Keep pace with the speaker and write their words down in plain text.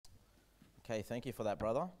Okay, thank you for that,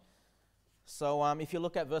 brother. So if you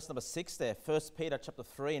look at verse number 6 there, 1 Peter chapter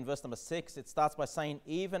 3 and verse number 6, it starts by saying,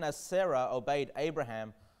 even as Sarah obeyed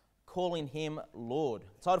Abraham, calling him Lord.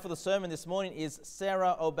 The title for the sermon this morning is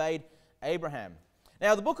Sarah Obeyed Abraham.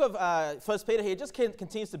 Now, the book of 1 Peter here just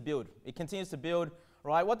continues to build. It continues to build,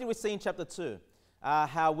 right? What did we see in chapter 2?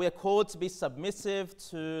 How we're called to be submissive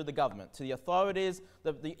to the government, to the authorities,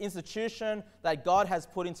 the institution that God has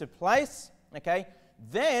put into place, okay?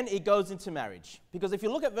 Then it goes into marriage. Because if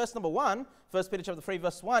you look at verse number 1, 1 Peter chapter 3,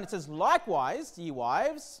 verse 1, it says, likewise, ye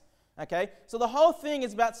wives, okay? So the whole thing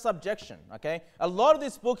is about subjection, okay? A lot of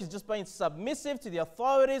this book is just being submissive to the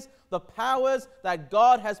authorities, the powers that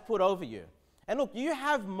God has put over you. And look, you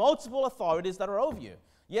have multiple authorities that are over you.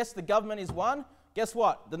 Yes, the government is one. Guess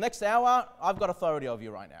what? The next hour, I've got authority over you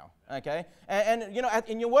right now, okay? And you know,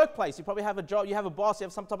 in your workplace, you probably have a job, you have a boss, you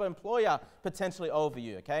have some type of employer potentially over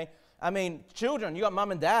you, okay? I mean, children, you got mum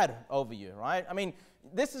and dad over you, right? I mean,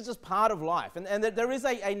 this is just part of life. And there is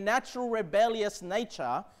a natural rebellious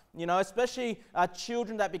nature, you know, especially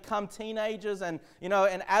children that become teenagers and, you know,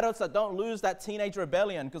 and adults that don't lose that teenage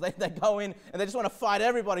rebellion because they go in and they just want to fight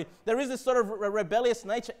everybody. There is this sort of rebellious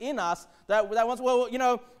nature in us that wants, well, you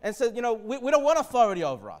know, and says, you know, we don't want authority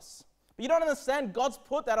over us. But you don't understand, God's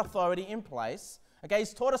put that authority in place. Okay,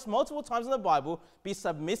 He's taught us multiple times in the Bible, be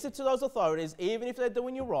submissive to those authorities, even if they're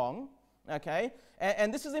doing you wrong. Okay,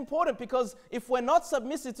 and this is important because if we're not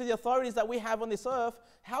submissive to the authorities that we have on this earth,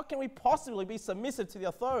 how can we possibly be submissive to the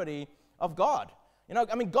authority of God? You know,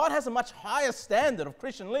 I mean, God has a much higher standard of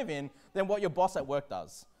Christian living than what your boss at work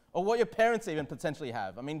does, or what your parents even potentially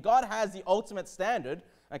have. I mean, God has the ultimate standard,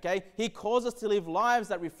 okay? He calls us to live lives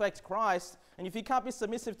that reflect Christ, and if you can't be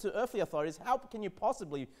submissive to earthly authorities, how can you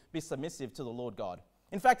possibly be submissive to the Lord God?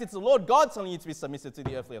 In fact, it's the Lord God telling you to be submissive to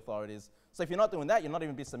the earthly authorities. So if you're not doing that, you're not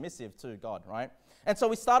even be submissive to God, right? And so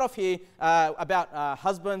we start off here about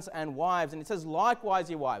husbands and wives. And it says, likewise,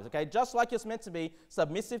 ye wives, okay? Just like you're meant to be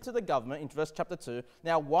submissive to the government in verse chapter 2.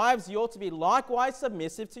 Now, wives, you ought to be likewise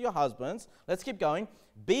submissive to your husbands. Let's keep going.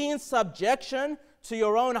 Be in subjection to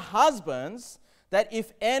your own husbands, that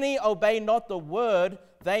if any obey not the word,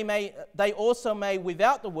 they also may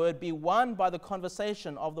without the word be won by the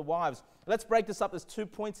conversation of the wives. Let's break this up. There's 2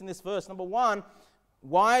 points in this verse. Number 1,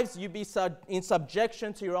 wives, you be in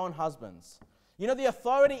subjection to your own husbands. You know, the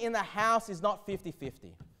authority in the house is not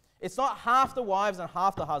 50-50. It's not half the wives and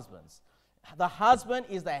half the husbands. The husband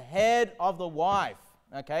is the head of the wife,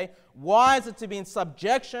 okay? Wives are to be in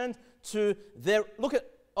subjection to their,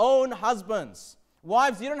 own husbands.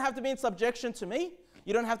 Wives, you don't have to be in subjection to me.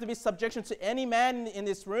 You don't have to be in subjection to any man in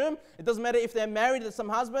this room. It doesn't matter if they're married to some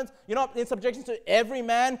husbands. You're not in subjection to every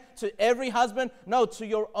man, to every husband. No, to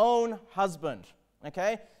your own husband,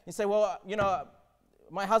 okay? You say, well, you know,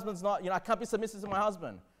 my husband's not, you know, I can't be submissive to my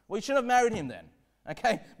husband. Well, you shouldn't have married him then,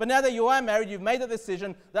 okay? But now that you are married, you've made the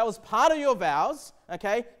decision. That was part of your vows,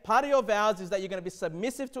 okay? Part of your vows is that you're going to be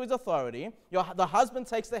submissive to his authority. The husband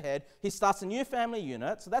takes the head. He starts a new family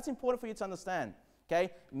unit. So that's important for you to understand. Okay,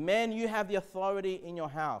 men, you have the authority in your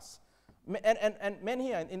house. And men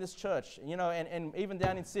here in this church, you know, and even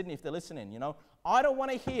down in Sydney if they're listening, you know, I don't want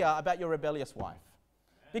to hear about your rebellious wife.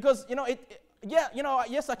 Because, you know,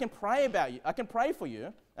 yes, I can pray about you. I can pray for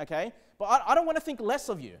you, okay? But I don't want to think less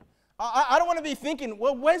of you. I don't want to be thinking,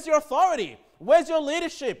 well, where's your authority? Where's your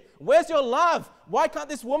leadership? Where's your love? Why can't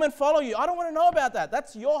this woman follow you? I don't want to know about that.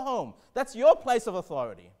 That's your home. That's your place of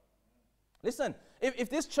authority. Listen, if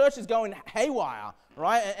this church is going haywire,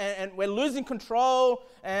 right, and we're losing control,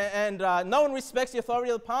 and no one respects the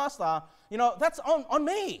authority of the pastor, you know, that's on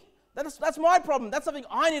me. That's my problem. That's something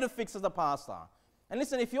I need to fix as a pastor. And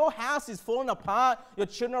listen, if your house is falling apart, your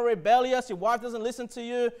children are rebellious, your wife doesn't listen to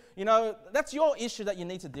you, you know, that's your issue that you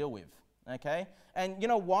need to deal with, okay? And, you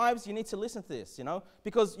know, wives, you need to listen to this, you know,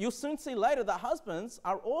 because you'll soon see later that husbands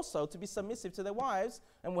are also to be submissive to their wives,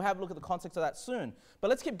 and we'll have a look at the context of that soon. But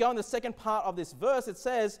let's keep going. The second part of this verse, it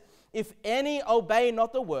says, if any obey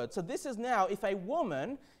not the word. So this is now if a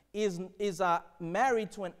woman is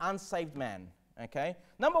married to an unsaved man, okay?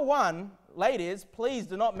 Number 1, ladies, please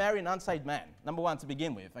do not marry an unsaved man. Number 1, to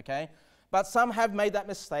begin with, okay? But some have made that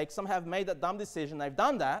mistake. Some have made that dumb decision. They've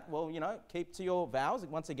done that. Well, you know, keep to your vows.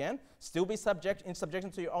 Once again, still be in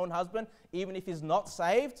subjection to your own husband, even if he's not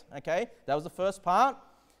saved. Okay, that was the first part.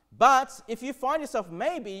 But if you find yourself,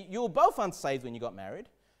 maybe you were both unsaved when you got married,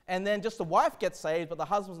 and then just the wife gets saved, but the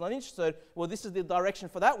husband's not interested, well, this is the direction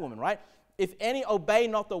for that woman, right? If any obey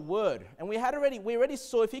not the word. And we already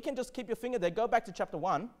saw, if you can just keep your finger there, go back to chapter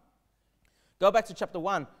 1. Go back to chapter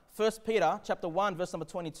 1. 1 Peter chapter 1, verse number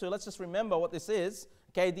 22. Let's just remember what this is.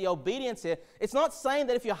 Okay, the obedience here. It's not saying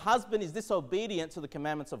that if your husband is disobedient to the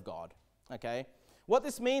commandments of God. Okay? What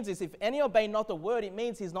this means is if any obey not the word, it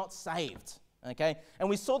means he's not saved. Okay? And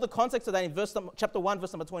we saw the context of that in chapter 1,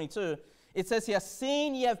 verse number 22. It says here,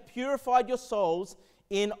 seeing ye have purified your souls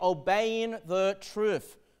in obeying the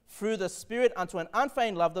truth through the Spirit unto an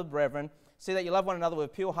unfeigned love of the brethren, see that you love one another with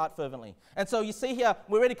a pure heart fervently. And so you see here,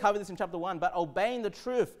 we already covered this in chapter 1, but obeying the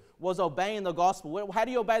truth was obeying the gospel. How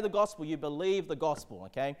do you obey the gospel? You believe the gospel,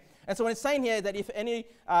 okay? And so when it's saying here that if any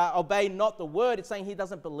obey not the word, it's saying he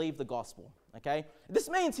doesn't believe the gospel, okay? This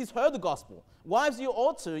means he's heard the gospel. Wives, you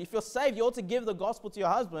ought to, if you're saved, you ought to give the gospel to your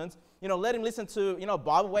husbands. Let him listen to,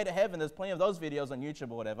 Bible Way to Heaven. There's plenty of those videos on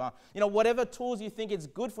YouTube or whatever. Whatever tools you think it's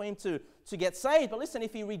good for him to get saved. But listen,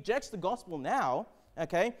 if he rejects the gospel now,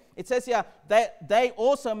 okay, it says here that they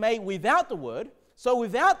also may without the word, so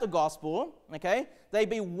without the gospel, okay, they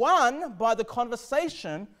be won by the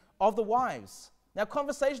conversation of the wives. Now,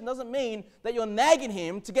 conversation doesn't mean that you're nagging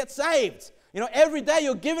him to get saved. Every day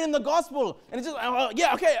you're giving him the gospel, and he's just,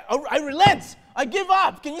 yeah, okay, I relent. I give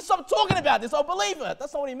up. Can you stop talking about this? I'll believe it.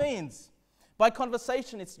 That's not what he means. By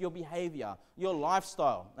conversation, it's your behavior, your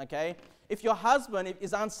lifestyle, okay? If your husband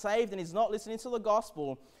is unsaved and he's not listening to the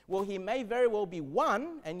gospel, well, he may very well be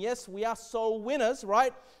won. And yes, we are soul winners,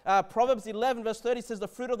 right? Proverbs 11, verse 30 says, the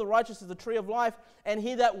fruit of the righteous is the tree of life, and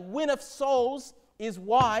he that winneth souls is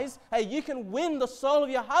wise. Hey, you can win the soul of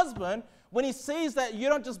your husband when he sees that you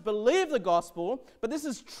don't just believe the gospel, but this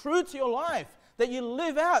is true to your life, that you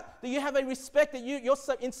live out, that you have a respect, that you're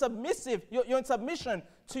in submission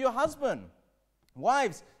to your husband.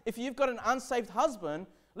 Wives, if you've got an unsaved husband,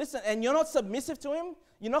 listen, and you're not submissive to him,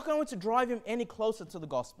 you're not going to drive him any closer to the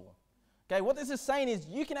gospel. Okay, what this is saying is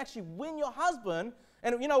you can actually win your husband,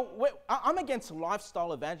 and I'm against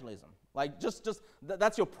lifestyle evangelism. Like,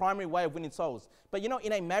 that's your primary way of winning souls. But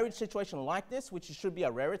in a marriage situation like this, which should be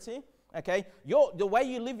a rarity, okay, the way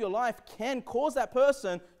you live your life can cause that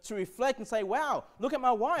person to reflect and say, wow, look at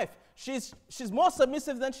my wife. She's more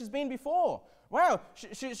submissive than she's been before. Wow,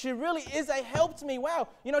 she really is a help to me. Wow,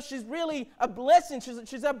 she's really a blessing.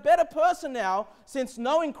 She's a better person now since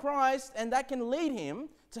knowing Christ, and that can lead him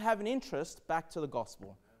to have an interest back to the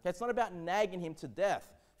gospel. Okay, it's not about nagging him to death.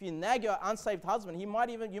 If you nag your unsaved husband, you might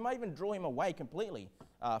even draw him away completely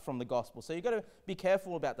from the gospel. So you've got to be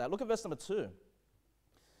careful about that. Look at verse number 2.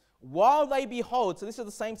 While they behold, so this is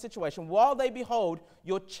the same situation, while they behold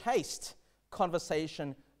your chaste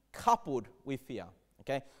conversation coupled with fear.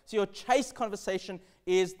 Okay, so your chaste conversation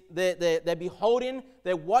is they're beholding,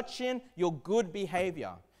 they're watching your good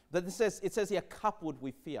behavior. But it says here coupled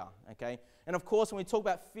with fear. Okay, and of course when we talk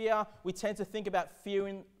about fear, we tend to think about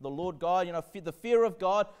fearing the Lord God. The fear of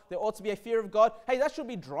God. There ought to be a fear of God. Hey, that should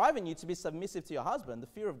be driving you to be submissive to your husband. The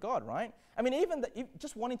fear of God, right? I mean, even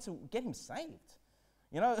just wanting to get him saved.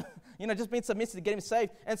 Just being submissive to get him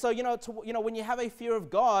saved. And so, when you have a fear of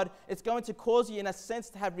God, it's going to cause you, in a sense,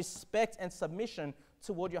 to have respect and submission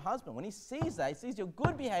toward your husband. When he sees that, he sees your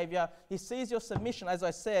good behavior, he sees your submission, as I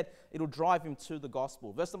said, it'll drive him to the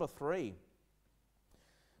gospel. Verse number 3.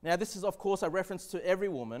 Now, this is, of course, a reference to every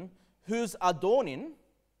woman who's adorning.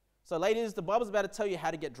 So, ladies, the Bible's about to tell you how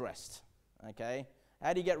to get dressed. Okay?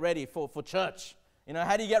 How do you get ready for church?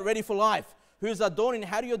 How do you get ready for life? Who's adorning?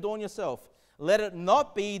 How do you adorn yourself? Let it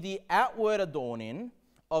not be the outward adorning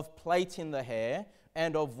of plaiting the hair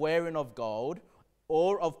and of wearing of gold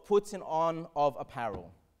or of putting on of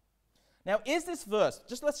apparel. Now, is this verse,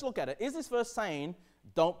 just let's look at it, is this verse saying,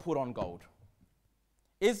 don't put on gold?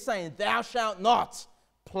 Is it saying, thou shalt not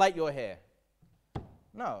plait your hair?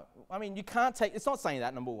 No. I mean, you can't take, it's not saying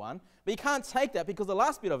that, number one, but you can't take that because the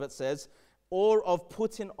last bit of it says, or of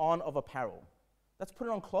putting on of apparel. That's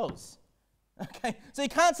putting on clothes. Okay, so you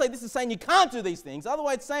can't say this is saying you can't do these things.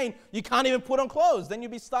 Otherwise, it's saying you can't even put on clothes. Then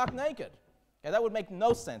you'd be stark naked. Okay, that would make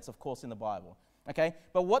no sense, of course, in the Bible. Okay,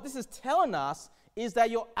 but what this is telling us is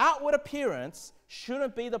that your outward appearance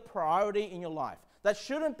shouldn't be the priority in your life. That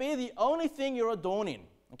shouldn't be the only thing you're adorning.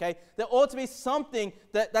 Okay, there ought to be something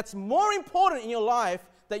that's more important in your life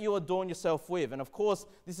that you adorn yourself with. And of course,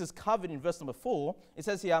 this is covered in verse number 4. It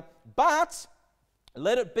says here, but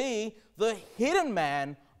let it be the hidden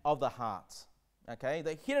man of the heart. Okay,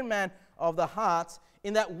 the hidden man of the heart,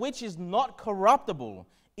 in that which is not corruptible,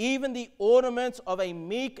 even the ornament of a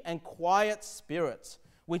meek and quiet spirit,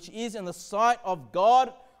 which is in the sight of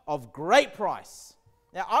God of great price.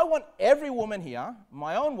 Now, I want every woman here,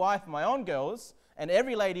 my own wife, my own girls, and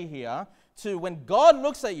every lady here, to, when God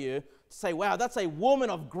looks at you, say, wow, that's a woman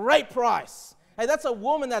of great price. Hey, that's a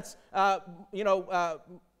woman that's,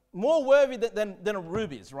 more worthy than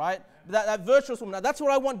rubies, right? That virtuous woman. Now, that's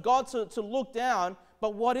what I want God to look down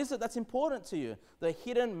But what is it that's important to you? The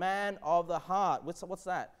hidden man of the heart. What's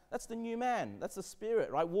that? That's the new man. That's the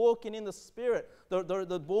Spirit, right? Walking in the Spirit.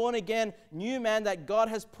 The born again new man that God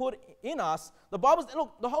has put in us. The Bible's,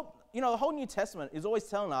 look, the whole New Testament is always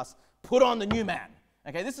telling us, put on the new man.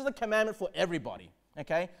 Okay, this is a commandment for everybody.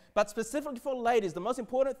 Okay, but specifically for ladies, the most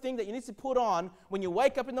important thing that you need to put on when you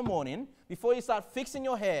wake up in the morning, before you start fixing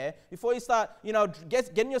your hair, before you start,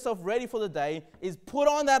 getting yourself ready for the day, is put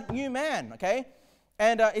on that new man. Okay,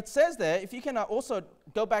 and it says there, if you can also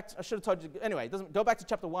go back, I should have told you, anyway, go back to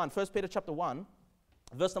chapter 1, 1 Peter chapter 1,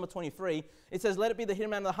 verse number 23. It says, let it be the hidden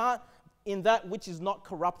man of the heart in that which is not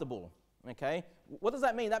corruptible. Okay, what does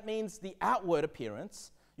that mean? That means the outward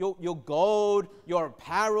appearance. Your gold, your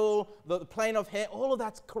apparel, the plane of hair, all of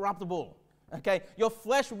that's corruptible. Okay, your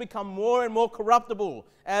flesh will become more and more corruptible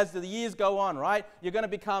as the years go on, right? You're going to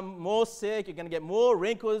become more sick, you're going to get more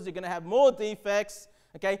wrinkles, you're going to have more defects,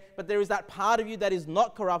 okay? But there is that part of you that is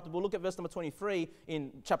not corruptible. Look at verse number 23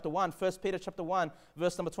 in chapter 1, 1 Peter chapter 1,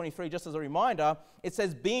 verse number 23, just as a reminder. It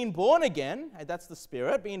says, being born again, and that's the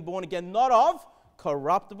Spirit, being born again, not of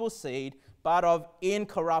corruptible seed, but of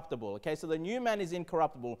incorruptible. Okay, so the new man is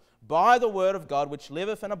incorruptible by the word of God, which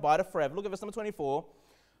liveth and abideth forever. Look at verse number 24.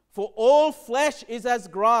 For all flesh is as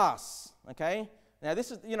grass. Okay, now this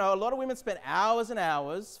is, a lot of women spend hours and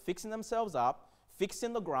hours fixing themselves up,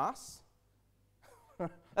 fixing the grass.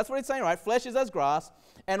 That's what it's saying, right? Flesh is as grass,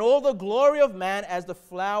 and all the glory of man as the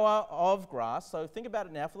flower of grass. So think about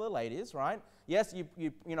it now for the ladies, right? Yes,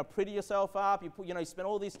 you pretty yourself up, you spend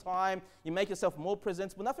all this time, you make yourself more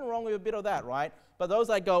presentable. Nothing wrong with a bit of that, right? But those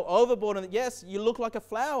that go overboard, and yes, you look like a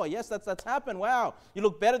flower. Yes, that's happened. Wow, you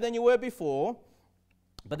look better than you were before.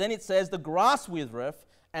 But then it says, the grass withereth,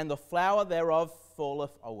 and the flower thereof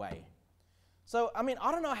falleth away. So, I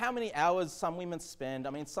don't know how many hours some women spend.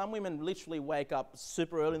 Some women literally wake up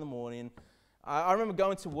super early in the morning. I remember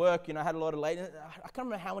going to work, I had a lot of late. I can't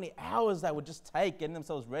remember how many hours they would just take getting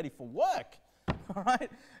themselves ready for work. All right?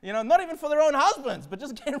 Not even for their own husbands, but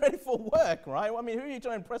just getting ready for work, right? Who are you trying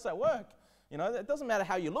to impress at work? It doesn't matter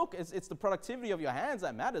how you look. It's the productivity of your hands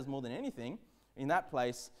that matters more than anything in that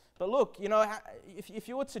place. But look, if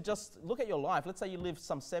you were to just look at your life, let's say you live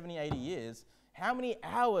some 70, 80 years, how many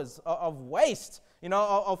hours of waste,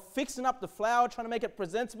 of fixing up the flower, trying to make it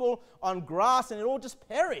presentable on grass, and it all just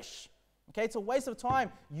perish. Okay, it's a waste of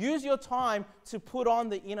time. Use your time to put on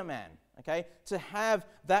the inner man. Okay, to have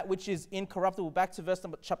that which is incorruptible. Back to verse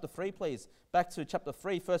number chapter 3, please. Back to chapter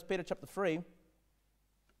 3, 1 Peter chapter 3.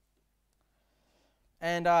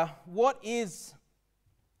 And what is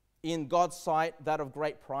in God's sight that of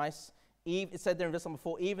great price? It said there in verse number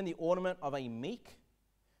 4, even the ornament of a meek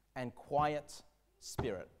and quiet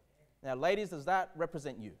spirit. Now, ladies, does that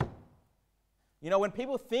represent you? When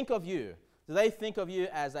people think of you, do they think of you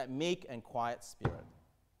as that meek and quiet spirit?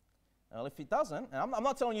 Well, if it doesn't, and I'm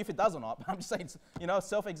not telling you if it does or not, but I'm just saying,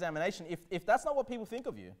 self-examination. If that's not what people think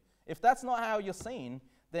of you, if that's not how you're seen,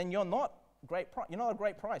 then you're not a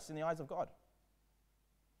great price in the eyes of God.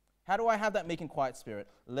 How do I have that meek and quiet spirit?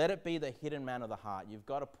 Let it be the hidden man of the heart. You've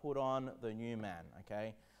got to put on the new man,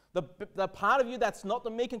 okay? The part of you that's not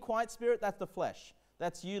the meek and quiet spirit, that's the flesh.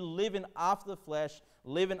 That's you living after the flesh,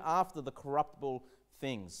 living after the corruptible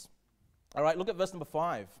things. All right, look at verse number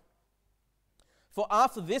 5. For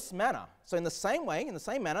after this manner, so in the same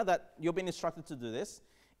manner that you're being instructed to do this,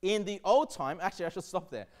 in the old time, actually I should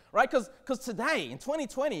stop there, right? Because today, in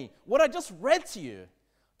 2020, what I just read to you,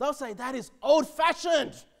 they'll say that is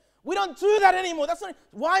old-fashioned. We don't do that anymore. That's not,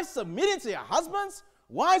 wives submitting to your husbands,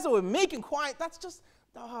 wives that were meek and quiet, that's just,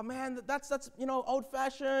 oh man, that's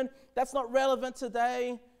old-fashioned, that's not relevant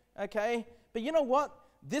today, okay? But you know what?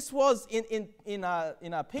 This was in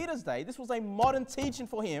Peter's day, this was a modern teaching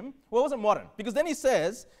for him. Well, it wasn't modern, because then he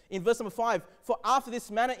says in verse number 5, for after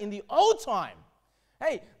this manner in the old time.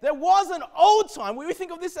 Hey, there was an old time. We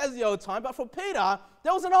think of this as the old time, but for Peter,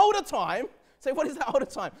 there was an older time. Say, what is that older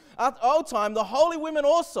time? At old time, the holy women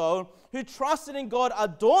also, who trusted in God,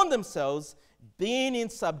 adorned themselves, being in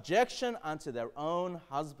subjection unto their own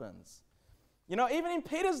husbands. Even in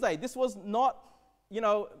Peter's day, this was not,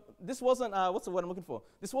 this wasn't, what's the word I'm looking for?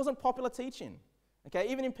 This wasn't popular teaching, okay,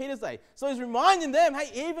 even in Peter's day. So he's reminding them,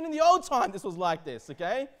 hey, even in the old time, this was like this,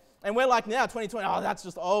 okay? And we're like now, 2020, oh, that's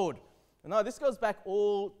just old. No, this goes back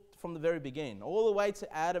all from the very beginning, all the way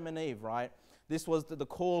to Adam and Eve, right? This was the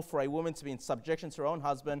call for a woman to be in subjection to her own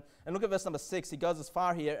husband. And look at verse number 6. He goes as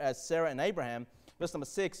far here as Sarah and Abraham. Verse number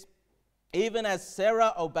 6, even as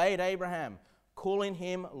Sarah obeyed Abraham, calling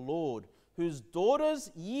him Lord, whose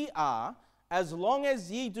daughters ye are, as long as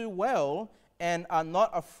ye do well and are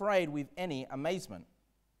not afraid with any amazement.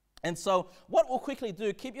 And so what we'll quickly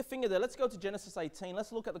do, keep your finger there. Let's go to Genesis 18.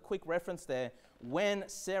 Let's look at the quick reference there when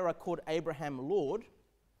Sarah called Abraham Lord.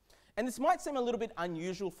 And this might seem a little bit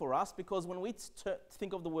unusual for us because when we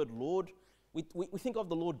think of the word Lord, we think of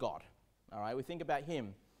the Lord God. All right, we think about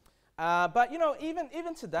him. But,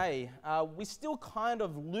 even today, we still kind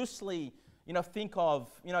of loosely, think of,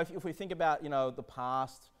 if we think about, the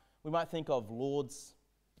past, we might think of lords.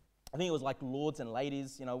 I think it was like lords and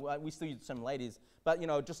ladies, we still use some ladies, but,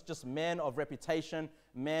 just men of reputation,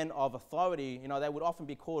 men of authority, they would often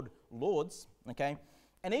be called lords, okay?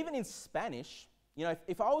 And even in Spanish,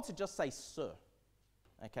 if I were to just say sir,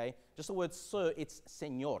 okay, just the word sir, it's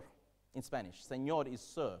señor in Spanish. Señor is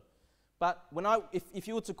sir. But if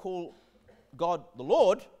you were to call God the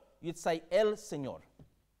Lord, you'd say el Señor,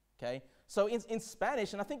 okay? So in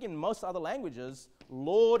Spanish, and I think in most other languages,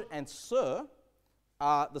 Lord and sir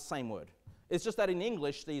are the same word. It's just that in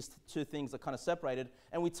English, these two things are kind of separated,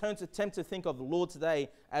 and we tend to think of the Lord today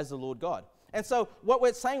as the Lord God. And so what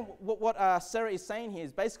we're saying, what Sarah is saying here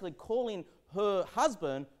is basically calling her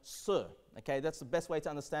husband sir. Okay, that's the best way to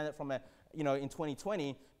understand it from in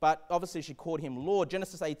 2020. But obviously she called him Lord.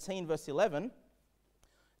 Genesis 18 verse 11.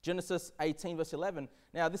 Genesis 18 verse 11.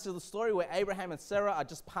 Now this is the story where Abraham and Sarah are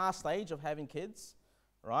just past the age of having kids.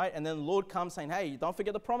 Right? And then the Lord comes saying, hey, don't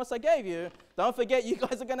forget the promise I gave you. Don't forget you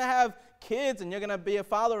guys are going to have kids and you're going to be a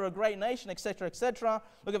father of a great nation, etc., etc.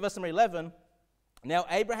 Look at verse number 11. Now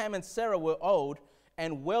Abraham and Sarah were old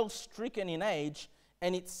and well stricken in age,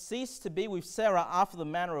 and it ceased to be with Sarah after the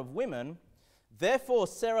manner of women. Therefore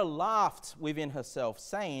Sarah laughed within herself,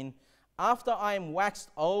 saying, after I am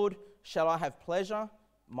waxed old, shall I have pleasure,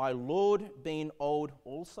 my Lord being old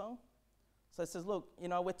also? So it says, look,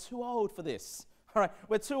 we're too old for this. All right,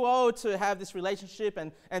 we're too old to have this relationship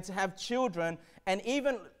and to have children. And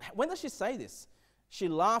even, when does she say this? She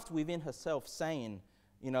laughed within herself, saying,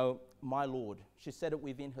 my Lord. She said it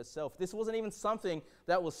within herself. This wasn't even something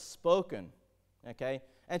that was spoken, okay?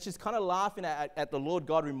 And she's kind of laughing at the Lord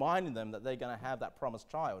God, reminding them that they're going to have that promised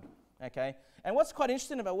child, okay? And what's quite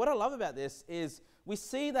interesting about, what I love about this is we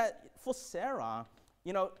see that for Sarah,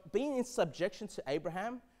 being in subjection to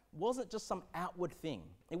Abraham wasn't just some outward thing.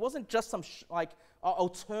 It wasn't just some I'll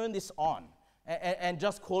turn this on and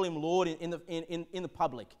just call him Lord in the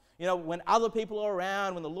public. When other people are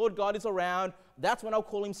around, when the Lord God is around, that's when I'll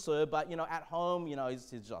call him sir. But at home, he's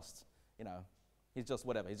just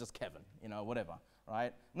whatever. He's just Kevin, whatever,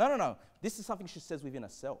 right? No. This is something she says within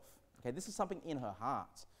herself. Okay, this is something in her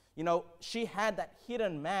heart. She had that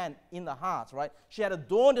hidden man in the heart, right? She had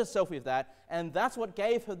adorned herself with that, and that's what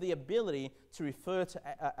gave her the ability to refer to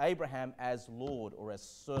Abraham as Lord or as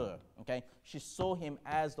Sir, okay? She saw him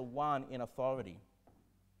as the one in authority,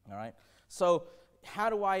 all right? So how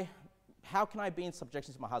can I be in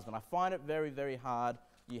subjection to my husband? I find it very, very hard.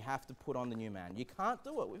 You have to put on the new man. You can't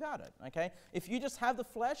do it without it, okay? If you just have the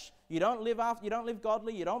flesh, you don't live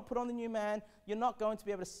godly, you don't put on the new man, you're not going to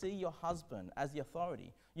be able to see your husband as the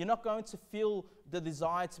authority. You're not going to feel the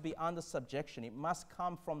desire to be under subjection. It must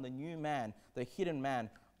come from the new man, the hidden man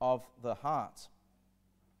of the heart.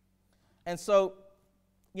 And so,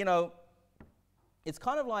 it's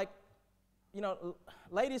kind of like,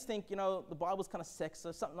 ladies think, the Bible's kind of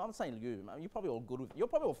sexist. Something, I'm not saying you're probably all good with, you're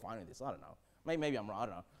probably all fine with this, I don't know. Maybe I'm right, I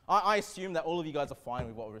don't know. I assume that all of you guys are fine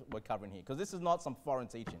with what we're covering here, because this is not some foreign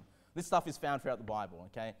teaching. This stuff is found throughout the Bible,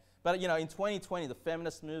 okay? But, in 2020, the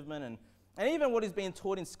feminist movement and even what is being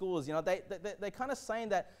taught in schools, they're kind of saying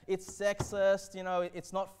that it's sexist,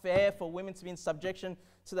 it's not fair for women to be in subjection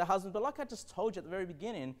to their husbands. But like I just told you at the very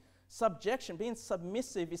beginning, subjection, being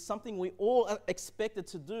submissive is something we all are expected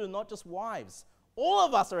to do, not just wives. All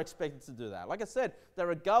of us are expected to do that. Like I said, there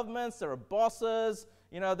are governments, there are bosses,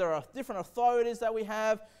 there are different authorities that we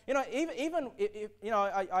have.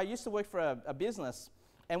 I used to work for a business,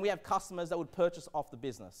 and we have customers that would purchase off the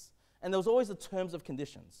business. And there was always the terms of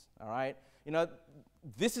conditions, all right?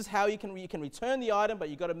 This is how you can return the item, but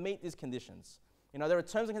you've got to meet these conditions. There are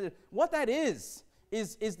terms and conditions. What that is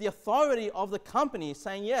the authority of the company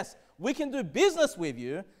saying, yes, we can do business with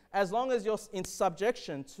you as long as you're in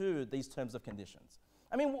subjection to these terms of conditions.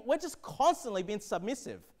 I mean, we're just constantly being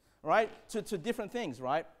submissive, right, to different things,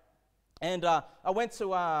 right? And I went to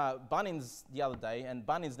Bunnings the other day, and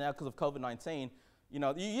Bunnings now, because of COVID-19,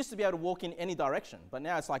 you used to be able to walk in any direction, but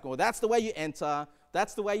now it's like, well, that's the way you enter,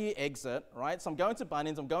 that's the way you exit, right? So I'm going to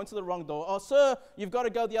Bunnings, I'm going to the wrong door. Oh, sir, you've got to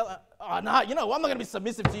go the other. Oh, no, I'm not going to be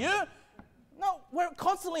submissive to you. No, we're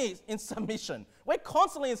constantly in submission. We're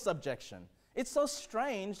constantly in subjection. It's so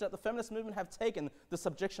strange that the feminist movement have taken the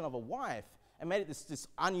subjection of a wife and made it this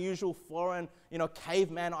unusual, foreign,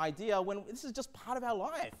 caveman idea when this is just part of our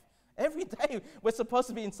life. Every day we're supposed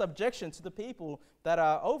to be in subjection to the people that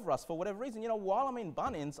are over us for whatever reason. While I'm in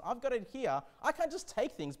Bunnings, I've got it here. I can't just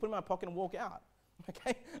take things, put them in my pocket and walk out.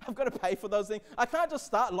 Okay? I've got to pay for those things. I can't just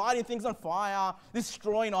start lighting things on fire,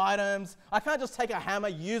 destroying items. I can't just take a hammer,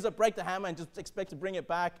 use it, break the hammer, and just expect to bring it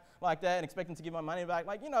back like that and expect them to give my money back.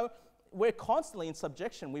 We're constantly in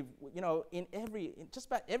subjection. In just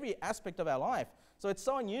about every aspect of our life. So it's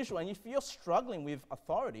so unusual. And if you're struggling with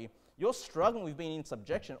authority, you're struggling with being in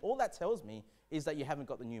subjection, all that tells me is that you haven't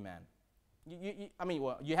got the new man.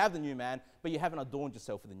 You have the new man, but you haven't adorned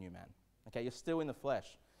yourself with the new man. Okay, you're still in the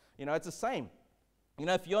flesh. It's the same.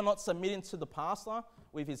 If you're not submitting to the pastor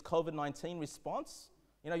with his COVID-19 response,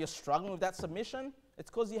 you're struggling with that submission, it's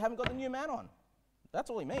because you haven't got the new man on. That's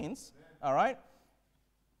all he means, all right?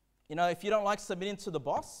 If you don't like submitting to the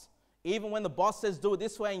boss, even when the boss says do it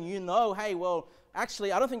this way and hey, well,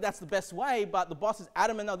 actually, I don't think that's the best way, but the boss is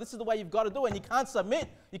adamant, no, this is the way you've got to do it, and you can't submit,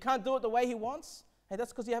 you can't do it the way he wants, hey,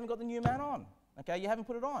 that's because you haven't got the new man on, okay? You haven't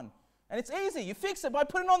put it on. And it's easy. You fix it by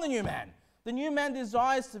putting on the new man. The new man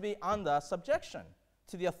desires to be under subjection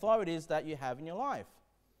to the authorities that you have in your life.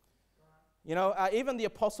 Even the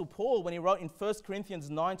Apostle Paul, when he wrote in 1 Corinthians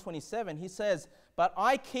 9:27, he says, but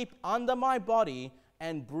I keep under my body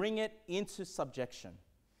and bring it into subjection.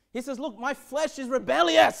 He says, look, my flesh is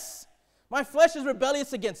rebellious. My flesh is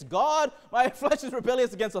rebellious against God. My flesh is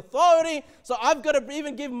rebellious against authority. So I've got to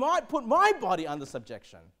even put my body under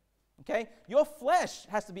subjection. Okay? Your flesh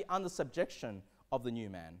has to be under subjection of the new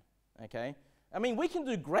man. Okay? We can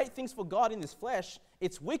do great things for God in this flesh.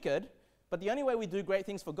 It's wicked, but the only way we do great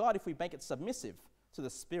things for God if we make it submissive to the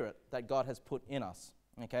Spirit that God has put in us.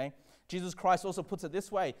 Okay? Jesus Christ also puts it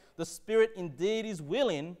this way, the Spirit indeed is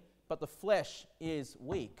willing, but the flesh is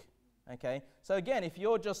weak. Okay? So again, if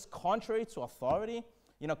you're just contrary to authority,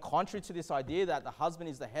 contrary to this idea that the husband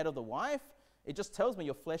is the head of the wife, it just tells me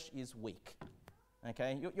your flesh is weak.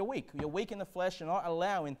 Okay? You're weak. You're weak in the flesh. You're not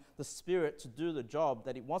allowing the Spirit to do the job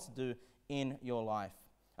that it wants to do in your life.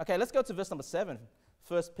 Okay, let's go to verse number 7.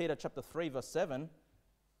 1 Peter chapter 3, verse 7.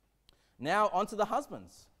 Now, on to the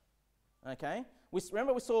husbands. Okay?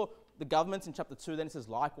 Remember we saw the governments in chapter 2, then it says,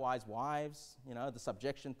 likewise, wives, the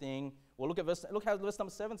subjection thing. Well, look how verse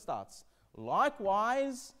number 7 starts.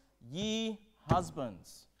 Likewise, ye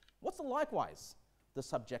husbands. What's the likewise? The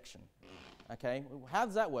subjection. Okay? How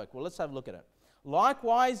does that work? Well, let's have a look at it.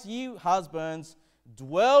 Likewise, ye husbands,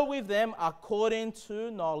 dwell with them according to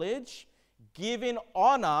knowledge, giving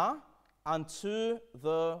honor unto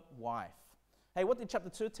the wife. Hey, what did chapter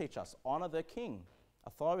 2 teach us? Honor the king,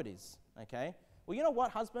 authorities, okay? Well, you know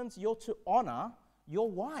what, husbands? You're to honor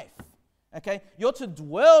your wife, okay? You're to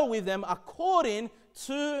dwell with them according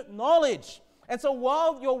to knowledge. And so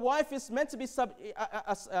while your wife is meant to be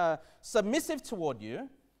submissive toward you,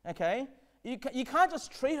 okay, you can't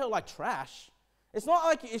just treat her like trash. It's not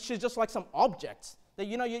like she's just like some object that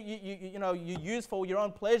you use for your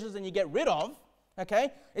own pleasures and you get rid of.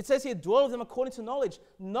 Okay? It says here, dwell with them according to knowledge.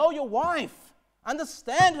 Know your wife.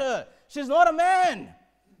 Understand her. She's not a man.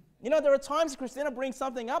 There are times Christina brings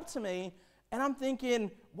something up to me and I'm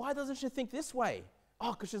thinking, why doesn't she think this way?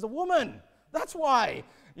 Oh, because she's a woman. That's why.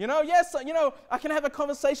 Yes, I can have a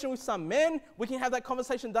conversation with some men. We can have that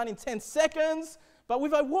conversation done in 10 seconds. But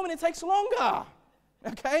with a woman, it takes longer.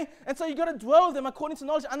 Okay? And so you've got to dwell with them according to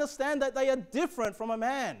knowledge. Understand that they are different from a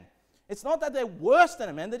man. It's not that they're worse than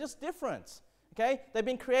a man. They're just different. Okay? They've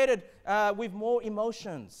been created with more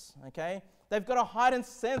emotions. Okay? They've got a heightened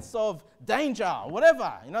sense of danger,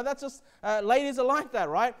 whatever. That's just, ladies are like that,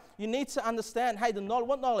 right? You need to understand, hey,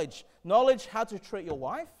 what knowledge? Knowledge how to treat your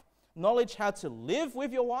wife. Knowledge how to live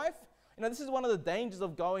with your wife. This is one of the dangers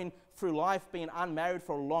of going through life being unmarried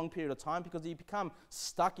for a long period of time because you become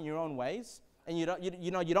stuck in your own ways. And you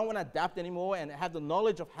don't want to adapt anymore and have the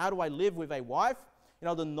knowledge of how do I live with a wife.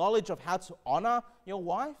 The knowledge of how to honor your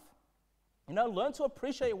wife. Learn to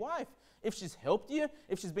appreciate your wife. If she's helped you,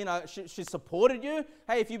 if she's supported you,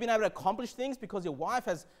 hey, if you've been able to accomplish things because your wife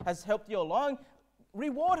has helped you along,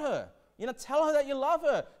 reward her. Tell her that you love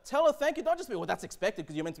her. Tell her thank you. Don't just be, well, that's expected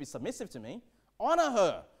because you're meant to be submissive to me. Honor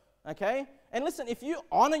her, okay? And listen, if you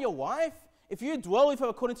honor your wife, if you dwell with her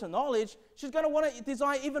according to knowledge, she's going to want to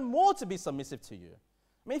desire even more to be submissive to you.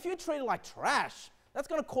 If you treat her like trash, that's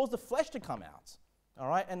going to cause the flesh to come out, all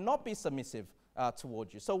right, and not be submissive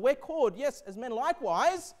towards you. So we're called, yes, as men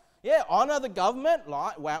likewise, honor the government,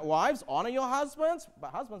 wives, honor your husbands,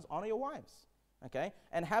 but husbands, honor your wives, okay?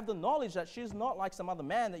 And have the knowledge that she's not like some other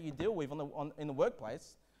man that you deal with in the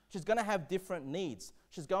workplace. She's going to have different needs.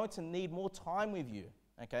 She's going to need more time with you,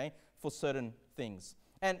 okay, for certain things.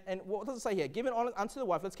 And what does it say here? Give it honor unto the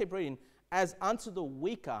wife, let's keep reading, as unto the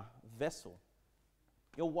weaker vessel.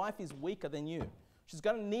 Your wife is weaker than you. She's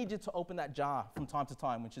going to need you to open that jar from time to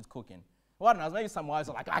time when she's cooking. Well, I don't know, maybe some wives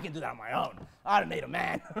are like, I can do that on my own. I don't need a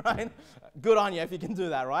man, right? Good on you if you can do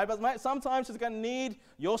that, right? But sometimes she's going to need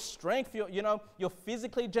your strength. You're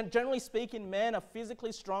physically, generally speaking, men are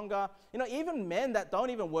physically stronger. Even men that don't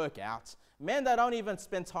even work out, men that don't even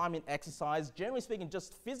spend time in exercise, generally speaking,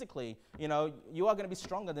 just physically, you are going to be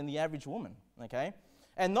stronger than the average woman, okay?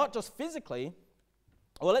 And not just physically.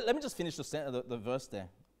 Well, let me just finish the verse there.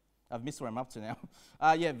 I've missed where I'm up to now.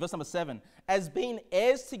 Verse number 7. As being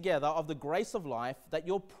heirs together of the grace of life, that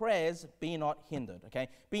your prayers be not hindered. Okay?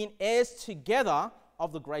 Being heirs together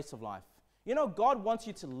of the grace of life. God wants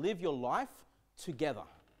you to live your life together.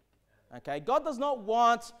 Okay? God does not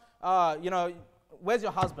want, where's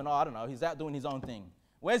your husband? Oh, I don't know. He's out doing his own thing.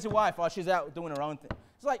 Where's your wife? Oh, she's out doing her own thing.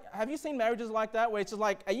 It's like, have you seen marriages like that? Where it's just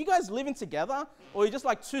like, are you guys living together? Or you're just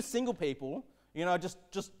like two single people,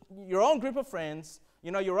 just your own group of friends,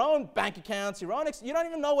 your own bank accounts, you don't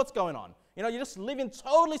even know what's going on. You're just living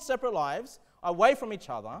totally separate lives away from each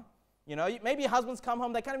other. Maybe your husbands come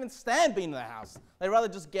home, they can't even stand being in the house. They'd rather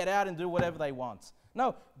just get out and do whatever they want.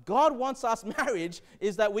 No, God wants us, marriage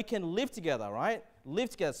is that we can live together, right? Live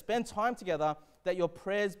together, spend time together, that your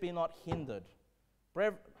prayers be not hindered.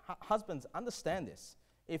 Husbands, understand this.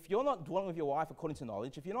 If you're not dwelling with your wife according to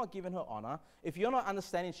knowledge, if you're not giving her honor, if you're not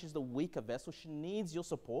understanding she's the weaker vessel, she needs your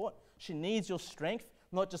support, she needs your strength,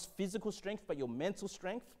 not just physical strength, but your mental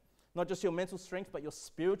strength, not just your mental strength, but your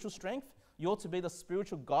spiritual strength. You ought to be the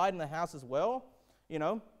spiritual guide in the house as well,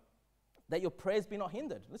 that your prayers be not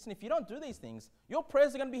hindered. Listen, if you don't do these things, your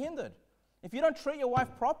prayers are going to be hindered. If you don't treat your wife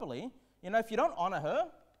properly, if you don't honor her,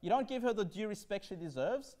 you don't give her the due respect she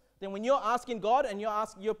deserves, then when you're asking God and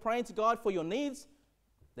you're praying to God for your needs,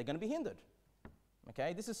 they're going to be hindered.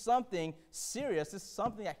 Okay? This is something serious. This is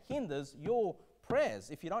something that hinders your prayers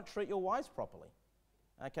if you don't treat your wives properly.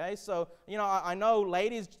 Okay? So, I know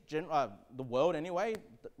ladies, the world anyway,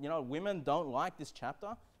 women don't like this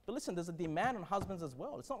chapter. But listen, there's a demand on husbands as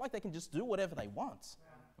well. It's not like they can just do whatever they want.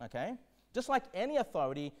 Okay? Just like any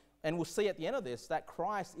authority, and we'll see at the end of this, that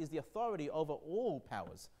Christ is the authority over all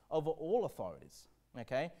powers, over all authorities.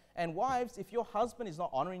 Okay? And wives, if your husband is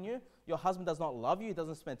not honoring you, your husband does not love you,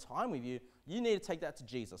 doesn't spend time with you, you need to take that to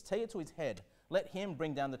Jesus. Take it to his head. Let him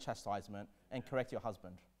bring down the chastisement and correct your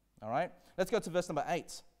husband. All right? Let's go to verse number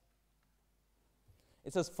 8.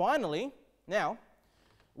 It says, finally, now,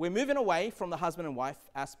 we're moving away from the husband and wife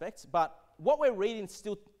aspect, but what we're reading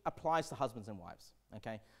still applies to husbands and wives.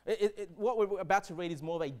 Okay? What we're about to read is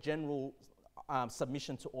more of a general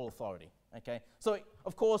submission to all authority. Okay, so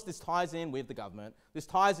of course this ties in with the government, this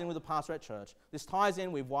ties in with the pastor at church, this ties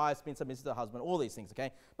in with wives being submissive to the husband, all these things,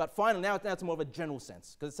 okay? But finally, now it's more of a general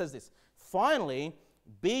sense, because it says this, finally,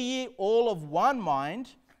 be ye all of one mind,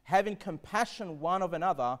 having compassion one of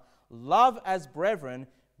another, love as brethren,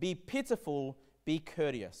 be pitiful, be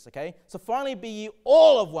courteous, okay? So finally, be ye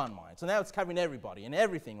all of one mind. So now it's covering everybody and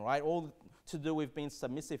everything, right? All to do with being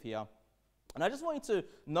submissive here. And I just want you to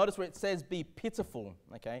notice where it says be pitiful,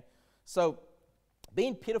 okay? So,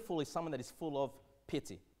 being pitiful is someone that is full of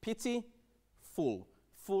pity. Pity, full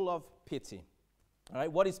of pity. All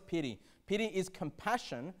right, what is pity? Pity is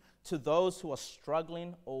compassion to those who are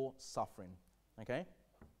struggling or suffering. Okay?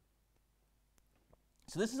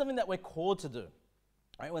 So, this is something that we're called to do. All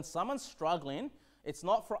right, when someone's struggling, it's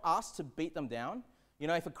not for us to beat them down.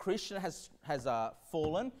 If a Christian has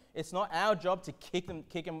fallen, it's not our job to kick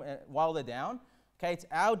them while they're down. Okay, it's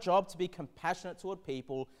our job to be compassionate toward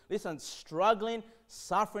people. Listen, struggling,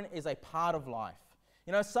 suffering is a part of life.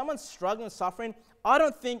 If someone's struggling, suffering, I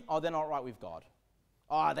don't think, they're not right with God.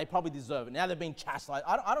 They probably deserve it. Now they're being chastised.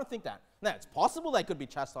 I don't think that. Now, it's possible they could be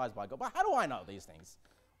chastised by God, but how do I know these things?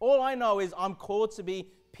 All I know is I'm called to be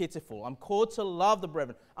pitiful. I'm called to love the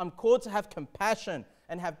brethren. I'm called to have compassion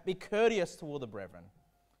and be courteous toward the brethren.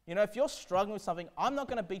 If you're struggling with something, I'm not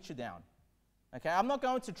going to beat you down. Okay, I'm not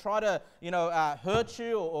going to try to, hurt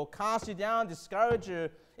you or cast you down, discourage you.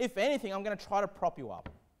 If anything, I'm going to try to prop you up.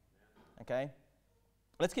 Okay?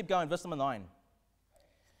 Let's keep going. Verse number 9. It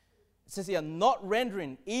says here, not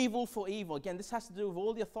rendering evil for evil. Again, this has to do with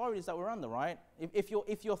all the authorities that we're under, right? If your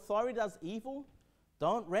authority does evil,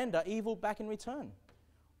 don't render evil back in return.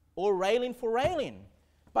 Or railing for railing.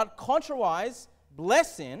 But contrariwise,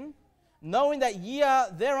 blessing, knowing that ye are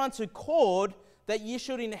thereunto called, that ye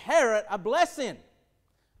should inherit a blessing.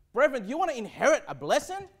 Brethren, do you want to inherit a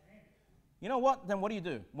blessing? You know what? Then what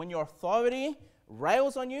do? When your authority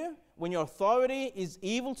rails on you, when your authority is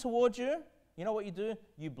evil towards you, you know what you do?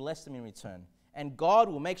 You bless them in return. And God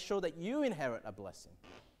will make sure that you inherit a blessing.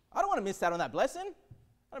 I don't want to miss out on that blessing.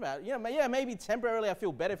 What about, maybe temporarily I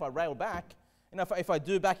feel better if I rail back. if I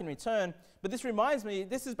do back in return. But this reminds me,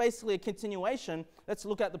 this is basically a continuation. Let's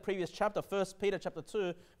look at the previous chapter, 1 Peter chapter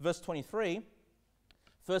 2, verse 23.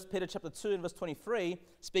 1 Peter chapter 2 and verse 23,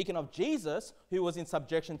 speaking of Jesus, who was in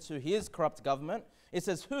subjection to his corrupt government, it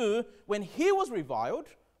says, who, when he was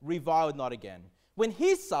reviled not again. When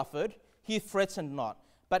he suffered, he threatened not,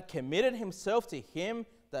 but committed himself to him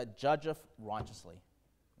that judgeth righteously.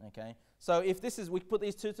 Okay? So if we put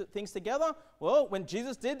these two things together, well, when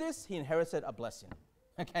Jesus did this, he inherited a blessing.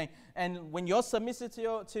 Okay? And when you're submissive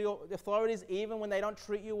to your authorities, even when they don't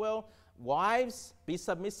treat you well, wives, be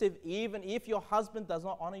submissive even if your husband does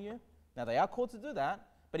not honor you. Now, they are called to do that,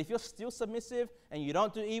 but if you're still submissive and you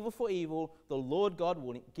don't do evil for evil, the Lord God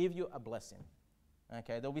will give you a blessing.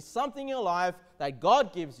 Okay? There'll be something in your life that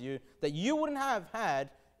God gives you that you wouldn't have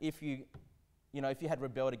had if you had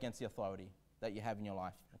rebelled against the authority that you have in your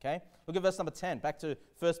life. Okay? Look at verse number 10. Back to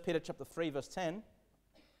 1 Peter chapter 3, verse 10. It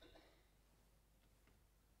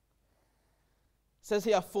says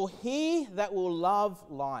here, for he that will love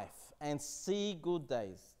life and see good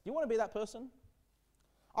days. Do you want to be that person?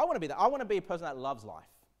 I want to be that. I want to be a person that loves life.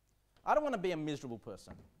 I don't want to be a miserable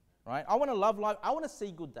person, right? I want to love life. I want to see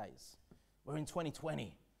good days. We're in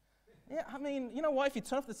 2020. Yeah, I mean, you know what? If you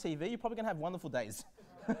turn off the TV, you're probably going to have wonderful days.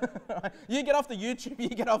 You get off the YouTube, you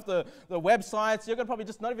get off the websites, you're probably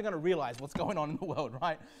just not even going to realize what's going on in the world,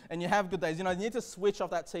 right? And you have good days. You need to switch off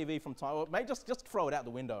that TV from time. Or maybe just throw it out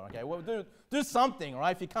the window, okay? Well, do something,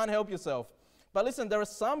 right? If you can't help yourself. But listen, there are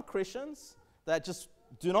some Christians that just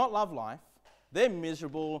do not love life. They're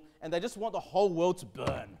miserable, and they just want the whole world to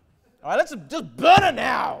burn. All right, let's just burn it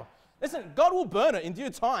now. Listen, God will burn it in due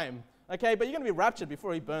time, okay? But you're going to be raptured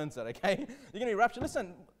before he burns it, okay? You're going to be raptured.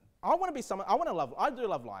 Listen, I want to be someone, I do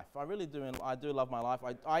love life. I really do, and I do love my life.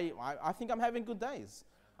 I think I'm having good days.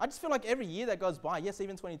 I just feel like every year that goes by, yes,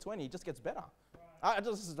 even 2020, it just gets better.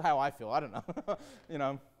 This is how I feel. I don't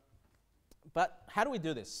know. But how do we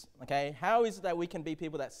do this, okay? How is it that we can be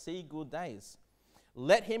people that see good days?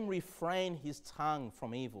 Let him refrain his tongue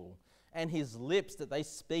from evil, and his lips that they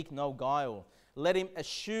speak no guile. Let him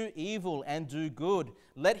eschew evil and do good.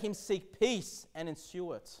 Let him seek peace and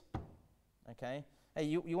ensue it. Okay? Hey,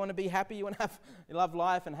 you want to be happy? You want to love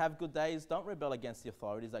life and have good days? Don't rebel against the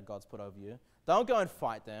authorities that God's put over you. Don't go and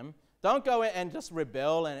fight them. Don't go and just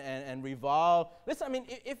rebel and revile. Listen, I mean,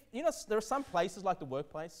 if there are some places like the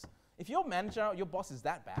workplace. If your manager, your boss is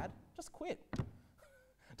that bad, just quit.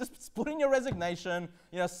 Just put in your resignation.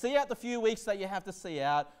 See out the few weeks that you have to see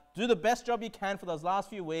out. Do the best job you can for those last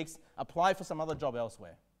few weeks. Apply for some other job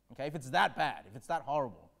elsewhere. Okay, if it's that bad, if it's that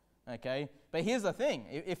horrible. Okay, but here's the thing: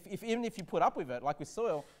 even if you put up with it, like we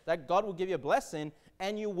saw, that God will give you a blessing,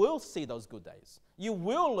 and you will see those good days. You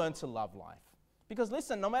will learn to love life. Because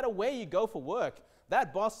listen, no matter where you go for work,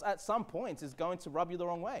 that boss at some point is going to rub you the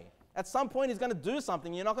wrong way. At some point, he's going to do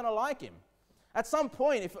something you're not going to like him. At some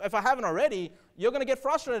point, if I haven't already, you're going to get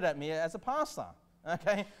frustrated at me as a pastor.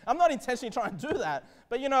 Okay, I'm not intentionally trying to do that,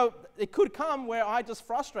 but it could come where I just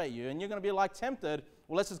frustrate you, and you're going to be like tempted.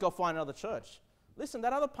 Well, let's just go find another church. Listen,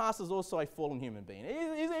 that other pastor is also a fallen human being.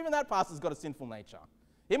 Even that pastor's got a sinful nature.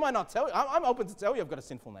 He might not tell you. I'm open to tell you I've got a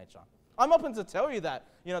sinful nature. I'm open to tell you that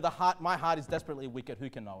my heart is desperately wicked. Who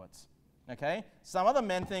can know it? Okay. Some other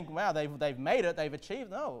men think, wow, they've made it. They've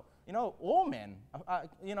achieved. No, all men,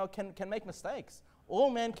 can make mistakes. All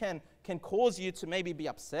men can cause you to maybe be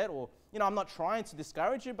upset, or I'm not trying to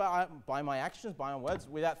discourage you, but by my actions, by my words,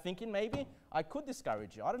 without thinking, maybe I could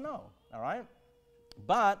discourage you. I don't know. All right.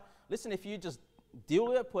 But listen, if you just deal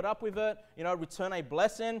with it, put up with it, return a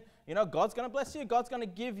blessing, God's going to bless you. God's going to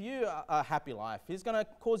give you a happy life. He's going to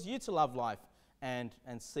cause you to love life and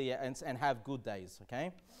see it and have good days,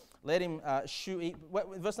 okay? Let him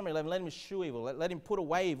verse number 11, let him eschew evil. Let him put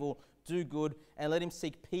away evil, do good, and let him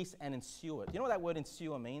seek peace and ensue it. You know what that word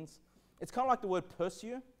ensue means? It's kind of like the word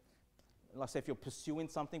pursue. Like say if you're pursuing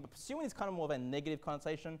something, but pursuing is kind of more of a negative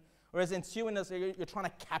connotation, whereas ensuing is you're trying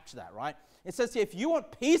to capture that, right? It says here, if you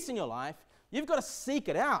want peace in your life, you've got to seek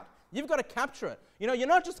it out. You've got to capture it. You're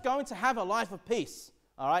not just going to have a life of peace,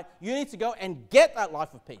 all right? You need to go and get that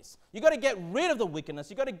life of peace. You've got to get rid of the wickedness.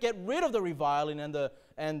 You've got to get rid of the reviling and the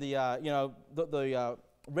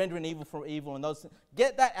rendering evil for evil and those things.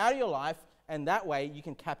 Get that out of your life, and that way you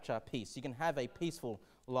can capture peace. You can have a peaceful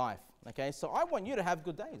life, okay? So I want you to have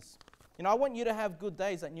good days. I want you to have good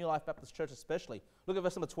days at New Life Baptist Church especially. Look at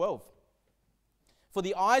verse number 12. For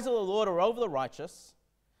the eyes of the Lord are over the righteous,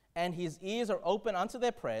 and his ears are open unto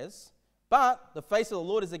their prayers, but the face of the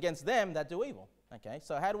Lord is against them that do evil. Okay,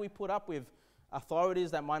 so how do we put up with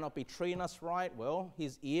authorities that might not be treating us right? Well,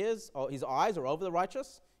 his eyes are over the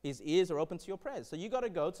righteous, His ears are open to your prayers. So you got to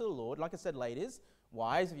go to the Lord. Like I said, ladies,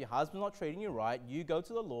 wives, if your husband's not treating you right, you go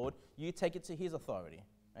to the Lord. You take it to his authority.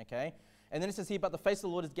 Okay? And then it says here, but the face of the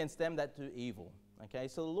Lord is against them that do evil. Okay?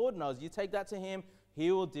 So the Lord knows. You take that to him. He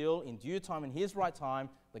will deal in due time, in his right time,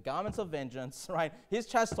 the garments of vengeance, right? His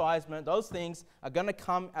chastisement, those things are going to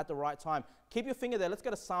come at the right time. Keep your finger there. Let's go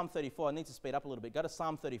to Psalm 34. I need to speed up a little bit. Go to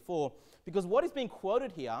Psalm 34, because what is being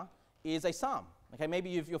quoted here is a psalm. Okay,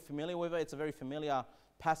 maybe if you're familiar with it, it's a very familiar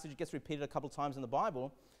passage. It gets repeated a couple of times in the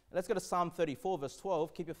Bible. Let's go to Psalm 34, verse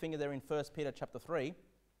 12. Keep your finger there in 1 Peter chapter 3.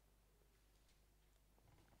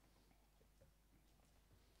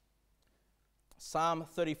 Psalm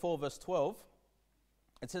 34, verse 12.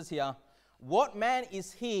 It says here, what man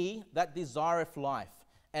is he that desireth life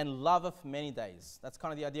and loveth many days? That's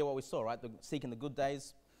kind of the idea of what we saw, right? Seeking the good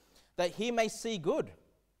days. That he may see good.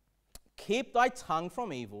 Keep thy tongue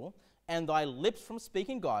from evil and thy lips from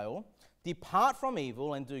speaking guile. Depart from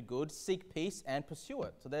evil and do good. Seek peace and pursue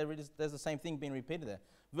it. So there's the same thing being repeated there.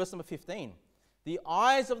 Verse number 15. The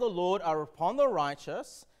eyes of the Lord are upon the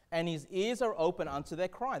righteous, and his ears are open unto their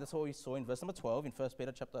cry. That's what we saw in verse number 12 in 1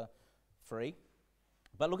 Peter chapter 3.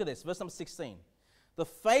 But look at this, verse number 16. The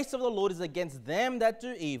face of the Lord is against them that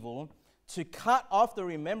do evil, to cut off the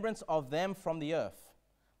remembrance of them from the earth.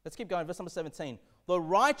 Let's keep going, verse number 17. The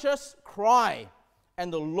righteous cry,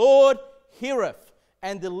 and the Lord heareth,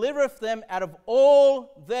 and delivereth them out of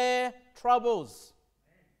all their troubles.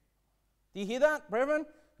 Do you hear that, brethren?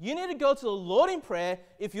 You need to go to the Lord in prayer.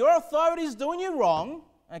 If your authority is doing you wrong,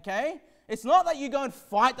 okay? It's not that you go and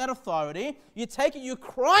fight that authority. You take it, you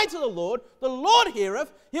cry to the Lord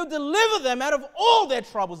heareth, he'll deliver them out of all their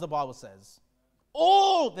troubles, the Bible says.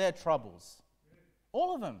 All their troubles.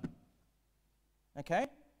 All of them. Okay?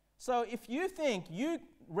 So if you think you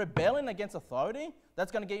rebelling against authority, that's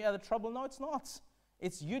going to get you out of trouble, no, it's not.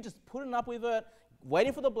 It's you just putting up with it,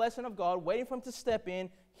 waiting for the blessing of God, waiting for him to step in.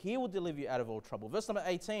 He will deliver you out of all trouble. Verse number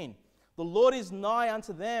 18. The Lord is nigh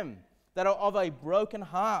unto them that are of a broken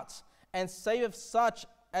heart, and saveth such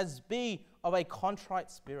as be of a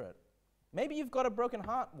contrite spirit. Maybe you've got a broken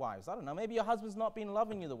heart, wives. I don't know. Maybe your husband's not been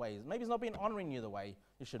loving you the way. Maybe he's not been honoring you the way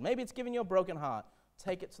you should. Maybe it's giving you a broken heart.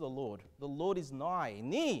 Take it to the Lord. The Lord is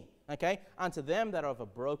nigh, okay, unto them that are of a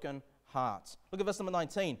broken heart. Look at verse number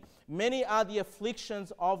 19. Many are the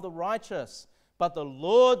afflictions of the righteous, but the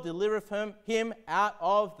Lord delivereth him out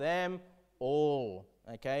of them all.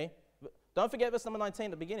 Okay? Don't forget verse number 19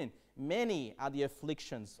 at the beginning. Many are the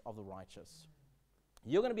afflictions of the righteous.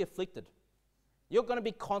 You're going to be afflicted. You're going to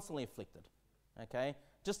be constantly afflicted. Okay?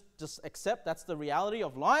 Just accept that's the reality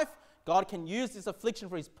of life. God can use this affliction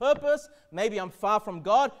for his purpose. Maybe I'm far from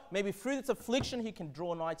God. Maybe through this affliction he can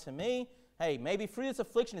draw nigh to me. Hey, maybe through this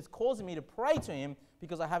affliction it's causing me to pray to him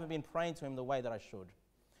because I haven't been praying to him the way that I should.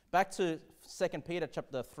 Back to 2 Peter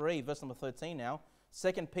chapter 3, verse number 13 now.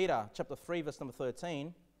 2 Peter chapter 3, verse number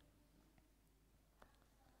 13.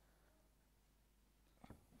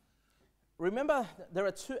 Remember, there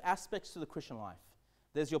are two aspects to the Christian life.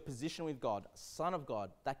 There's your position with God, son of God.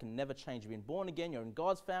 That can never change. You've been born again. You're in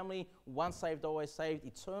God's family. Once saved, always saved.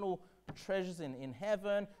 Eternal treasures in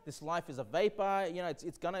heaven. This life is a vapor. You know,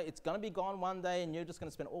 it's gonna be gone one day, and you're just going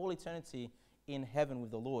to spend all eternity in heaven with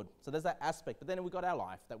the Lord. So there's that aspect. But then we've got our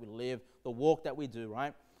life that we live, the walk that we do,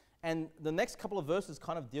 right? And the next couple of verses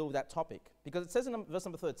kind of deal with that topic. Because it says in verse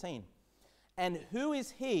number 13, and who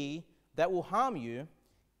is he that will harm you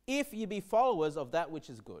if you be followers of that which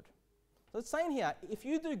is good? So it's saying here, if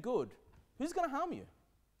you do good, who's going to harm you?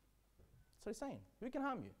 That's what he's saying. Who can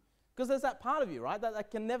harm you? Because there's that part of you, right, that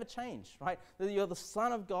can never change, right? That you're the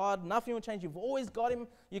Son of God, nothing will change. You've always got him.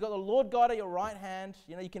 You've got the Lord God at your right hand.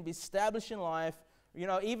 You know, you can be established in life. You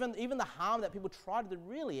know, even the harm that people try to do,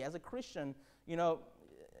 really, as a Christian, you know,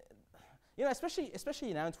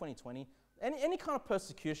 especially now in 2020, any kind of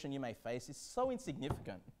persecution you may face is so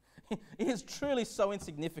insignificant. It is truly so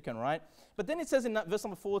insignificant, right? But then it says in verse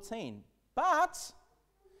number 14,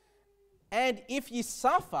 and if ye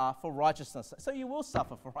suffer for righteousness, so you will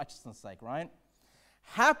suffer for righteousness' sake, right?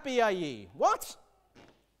 Happy are ye. What?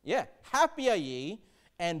 Yeah, happy are ye,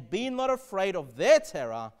 and be not afraid of their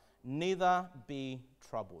terror, neither be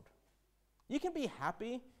troubled. You can be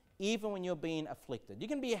happy even when you're being afflicted. You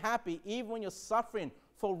can be happy even when you're suffering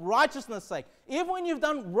for righteousness' sake. Even when you've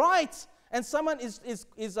done right and someone is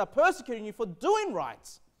persecuting you for doing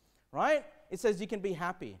right? It says you can be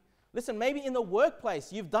happy. Listen, maybe in the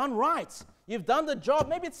workplace, you've done right. You've done the job.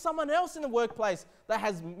 Maybe it's someone else in the workplace that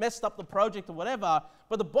has messed up the project or whatever,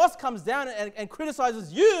 but the boss comes down and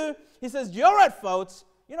criticizes you. He says, you're at fault.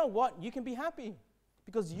 You know what? You can be happy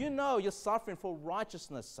because you know you're suffering for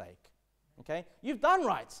righteousness' sake. Okay? You've done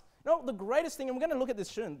right. No, the greatest thing, and we're going to look at this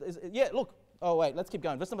soon, is, look. Oh, wait, let's keep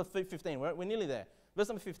going. Verse number 15. We're nearly there. Verse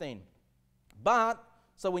number 15. But,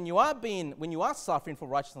 so when you are suffering for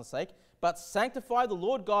righteousness' sake, but sanctify the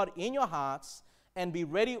Lord God in your hearts, and be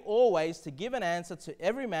ready always to give an answer to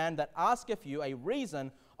every man that asketh you a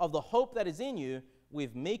reason of the hope that is in you,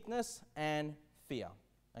 with meekness and fear.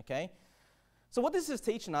 Okay? So what this is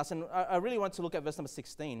teaching us, and I really want to look at verse number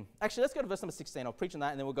 16. Actually, let's go to verse number 16. I'll preach on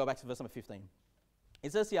that, and then we'll go back to verse number 15.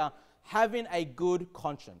 It says here, having a good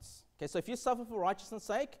conscience. Okay, so if you suffer for righteousness'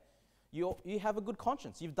 sake, you have a good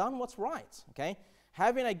conscience. You've done what's right. Okay?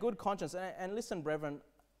 Having a good conscience. And listen, brethren,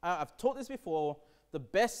 I've taught this before. The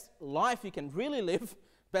best life you can really live,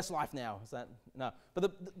 best life now, is that? No.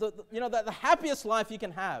 But the happiest life you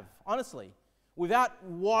can have, honestly, without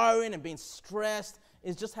worrying and being stressed,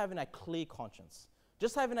 is just having a clear conscience.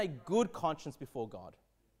 Just having a good conscience before God.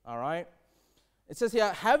 All right? It says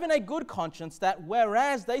here, having a good conscience, that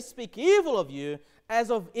whereas they speak evil of you as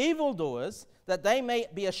of evildoers, that they may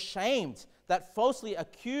be ashamed that falsely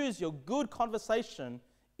accuse your good conversation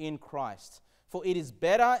in Christ. For it is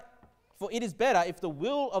better if the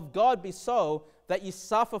will of God be so, that you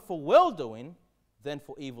suffer for well-doing than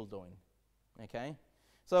for evil-doing. Okay?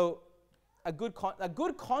 So a good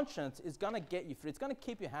conscience is going to get you through. It's going to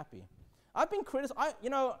keep you happy. I've been criticized.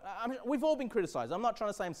 We've all been criticized. I'm not trying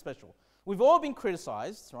to say I'm special. We've all been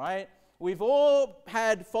criticized, right? We've all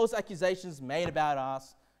had false accusations made about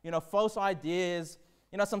us, false ideas.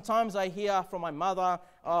 Sometimes I hear from my mother,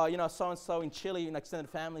 so-and-so in Chile, an extended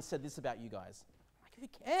family said this about you guys. Who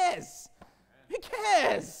cares? Who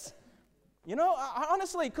cares?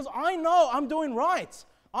 Honestly, because I know I'm doing right.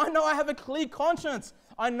 I know I have a clear conscience.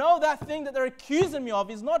 I know that thing that they're accusing me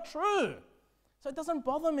of is not true. So it doesn't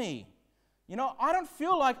bother me. I don't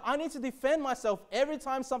feel like I need to defend myself every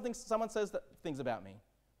time someone says things about me.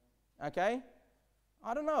 Okay?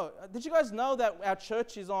 I don't know. Did you guys know that our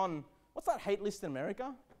church is on, what's that hate list in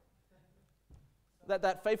America?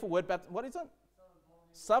 That faithful word, what is it?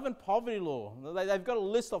 Southern Poverty Law. They've got a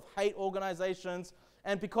list of hate organizations,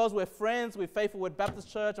 and because we're friends with Faithful Word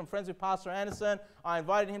Baptist Church, I'm friends with Pastor Anderson, I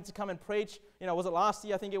invited him to come and preach, was it last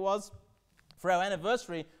year, I think it was, for our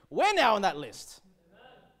anniversary. We're now on that list.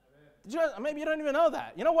 Did you guys, maybe you don't even know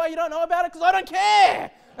that. You know why you don't know about it? Because I don't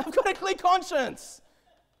care. I've got a clear conscience.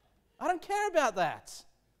 I don't care about that.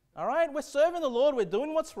 All right? We're serving the Lord. We're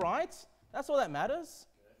doing what's right. That's all that matters.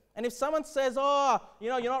 And if someone says,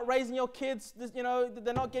 you're not raising your kids,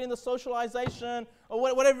 they're not getting the socialization, or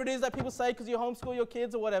whatever it is that people say because you homeschool your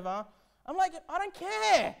kids or whatever, I'm like, I don't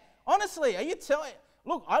care. Honestly, are you telling?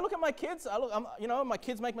 Look, I look at my kids. My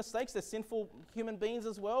kids make mistakes. They're sinful human beings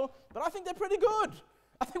as well. But I think they're pretty good.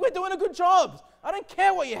 I think we're doing a good job. I don't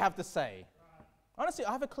care what you have to say. Honestly,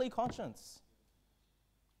 I have a clear conscience.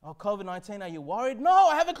 Oh, COVID-19, are you worried? No,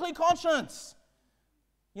 I have a clear conscience.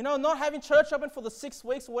 Not having church open for the 6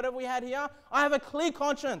 weeks or whatever we had here, I have a clear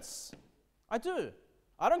conscience. I do.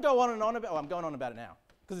 I don't go on and on about it. I'm going on about it now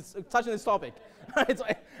because it's touching this topic. It's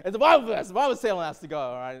a Bible verse. The Bible's telling us to go,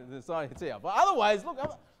 all right? It's here. But otherwise, look,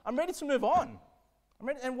 I'm ready to move on.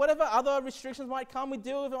 And whatever other restrictions might come, we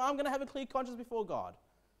deal with them. I'm going to have a clear conscience before God.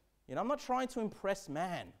 I'm not trying to impress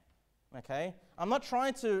man, okay? I'm not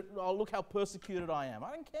trying to, look how persecuted I am.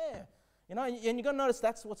 I don't care. And you've got to notice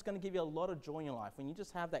that's what's going to give you a lot of joy in your life. When you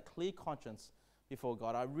just have that clear conscience before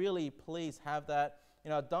God, I really, please have that.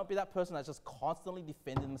 Don't be that person that's just constantly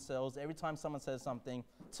defending themselves every time someone says something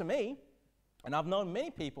to me. And I've known many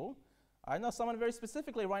people, I know someone very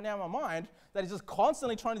specifically right now in my mind, that is just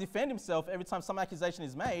constantly trying to defend himself every time some accusation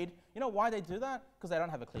is made. You know why they do that? Because they don't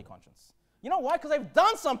have a clear conscience. You know why? Because they've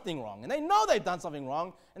done something wrong. And they know they've done something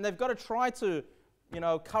wrong. And they've got to try to,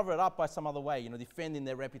 cover it up by some other way, defending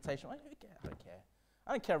their reputation. I don't care.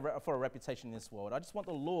 I don't care for a reputation in this world. I just want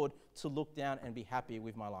the Lord to look down and be happy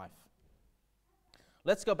with my life.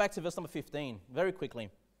 Let's go back to verse number 15 very quickly.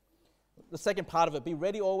 The second part of it, be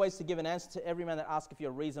ready always to give an answer to every man that asketh you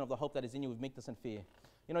a reason of the hope that is in you with meekness and fear.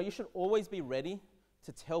 You should always be ready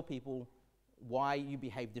to tell people why you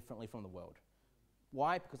behave differently from the world.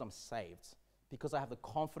 Why? Because I'm saved. Because I have the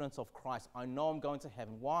confidence of Christ. I know I'm going to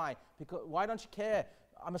heaven. Why? Because why don't you care?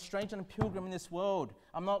 I'm a stranger and a pilgrim in this world.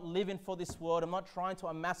 I'm not living for this world. I'm not trying to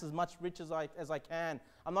amass as much riches as I can.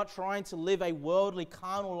 I'm not trying to live a worldly,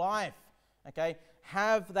 carnal life. Okay?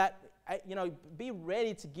 Have that, be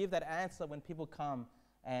ready to give that answer when people come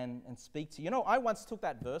and speak to you. I once took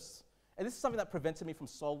that verse, and this is something that prevented me from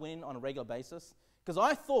soul winning on a regular basis, because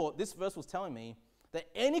I thought this verse was telling me that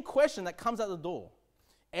any question that comes out the door,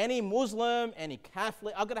 any Muslim, any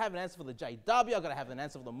Catholic. I've got to have an answer for the JW. I've got to have an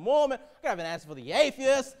answer for the Mormon. I've got to have an answer for the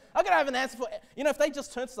atheist. I've got to have an answer for, if they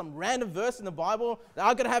just turn to some random verse in the Bible,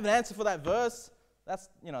 I've got to have an answer for that verse. That's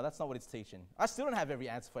not what it's teaching. I still don't have every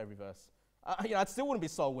answer for every verse. I still wouldn't be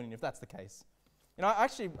soul winning if that's the case.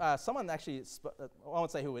 Someone actually, I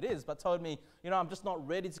won't say who it is, but told me, I'm just not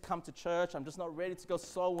ready to come to church. I'm just not ready to go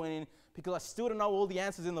soul winning because I still don't know all the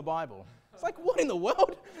answers in the Bible. It's like, what in the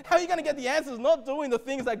world? How are you going to get the answers not doing the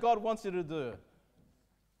things that God wants you to do?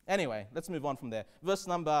 Anyway, let's move on from there. Verse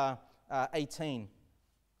number 18.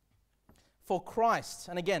 For Christ,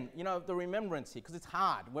 and again, the remembrance here, because it's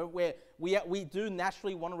hard. We do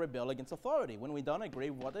naturally want to rebel against authority. When we don't agree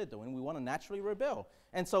with what they're doing, we want to naturally rebel.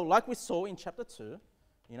 And so like we saw in chapter 2,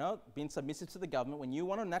 being submissive to the government, when you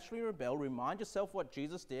want to naturally rebel, remind yourself what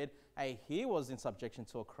Jesus did. Hey, he was in subjection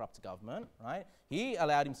to a corrupt government, right? He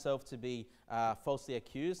allowed himself to be falsely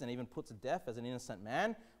accused and even put to death as an innocent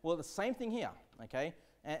man. Well, the same thing here, okay?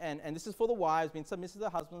 And this is for the wives, being submissive to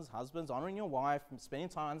the husbands, honoring your wife, spending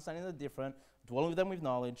time understanding the different, dwelling with them with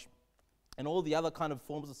knowledge, and all the other kind of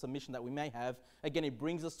forms of submission that we may have. Again, it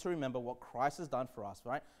brings us to remember what Christ has done for us,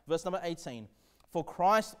 right? Verse number 18. For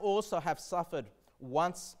Christ also have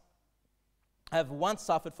once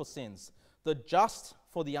suffered for sins, the just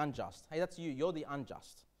for the unjust. Hey, that's you. You're the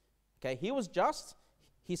unjust. Okay, he was just.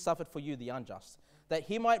 He suffered for you, the unjust, that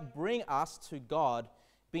he might bring us to God,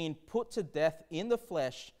 being put to death in the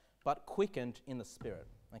flesh, but quickened in the spirit.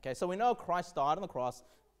 Okay, so we know Christ died on the cross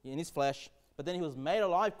in his flesh, but then he was made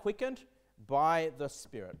alive, quickened by the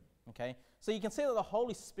Spirit. Okay, so you can see that the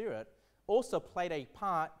Holy Spirit also played a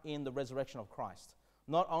part in the resurrection of Christ.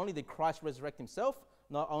 Not only did Christ resurrect himself,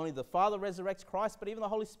 not only the Father resurrects Christ, but even the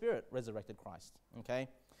Holy Spirit resurrected Christ. Okay,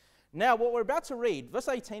 now what we're about to read, verse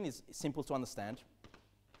 18 is simple to understand.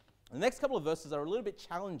 The next couple of verses are a little bit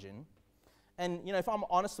challenging. And, if I'm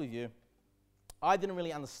honest with you, I didn't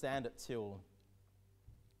really understand it till...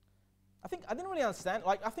 I didn't really understand.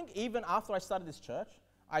 I think even after I started this church,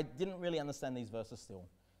 I didn't really understand these verses still.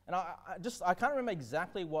 And I can't remember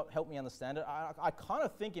exactly what helped me understand it. I kind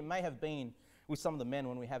of think it may have been with some of the men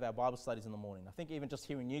when we have our Bible studies in the morning. I think even just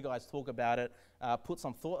hearing you guys talk about it, put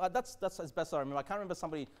some thought. That's as best I remember. I can't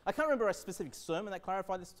remember a specific sermon that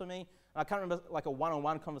clarified this to me. I can't remember like a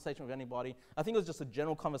one-on-one conversation with anybody. I think it was just a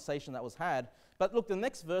general conversation that was had. But look, the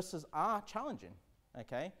next verses are challenging,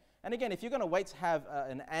 okay? And again, if you're going to wait to have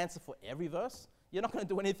an answer for every verse, you're not going to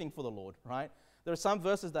do anything for the Lord, right? There are some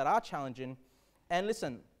verses that are challenging. And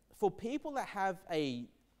listen, for people that have a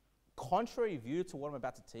contrary view to what I'm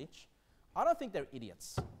about to teach, I don't think they're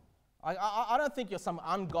idiots. I don't think you're some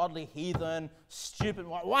ungodly heathen, stupid.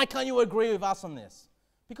 Why can't you agree with us on this?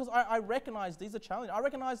 Because I recognize these are challenging. I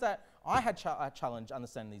recognize that I had a challenge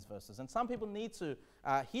understanding these verses, and some people need to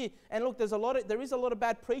hear. And look, there is a lot of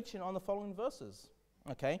bad preaching on the following verses.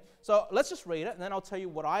 Okay, so let's just read it, and then I'll tell you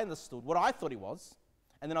what I understood, what I thought it was,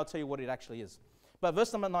 and then I'll tell you what it actually is. But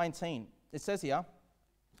verse number 19, it says here.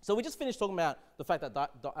 So we just finished talking about the fact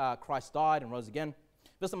that Christ died and rose again.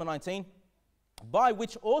 Verse number 19, by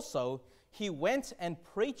which also he went and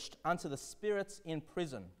preached unto the spirits in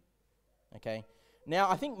prison. Okay. Now,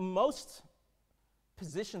 I think most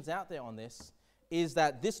positions out there on this is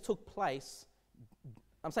that this took place,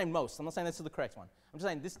 I'm saying most, I'm not saying this is the correct one. I'm just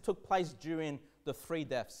saying this took place during the 3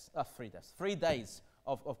 days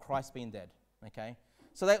of Christ being dead, okay?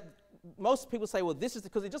 So that most people say, well, this is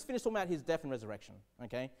because he just finished talking about his death and resurrection,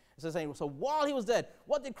 okay? So saying, so while he was dead,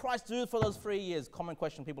 what did Christ do for those 3 years? Common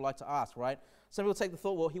question people like to ask, right? Some people take the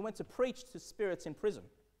thought, well, he went to preach to spirits in prison.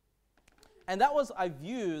 And that was a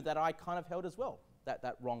view that I kind of held as well.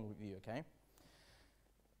 That wrong view, okay?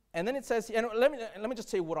 And then it says, and let me just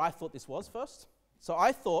tell you what I thought this was first. So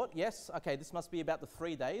I thought, yes, okay, this must be about the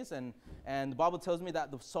 3 days, and the Bible tells me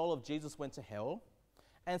that the soul of Jesus went to hell.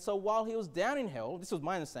 And so while he was down in hell, this was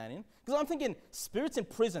my understanding, because I'm thinking, spirits in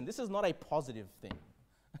prison, this is not a positive thing.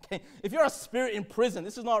 Okay, if you're a spirit in prison,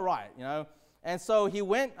 this is not right, And so he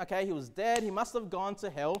went, okay, he was dead, he must have gone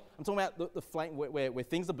to hell. I'm talking about the flame where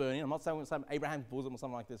things are burning. I'm not saying Abraham's bosom or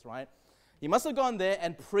something like this, right? He must have gone there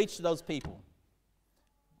and preached to those people.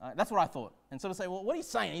 That's what I thought. And so they say, well, what are you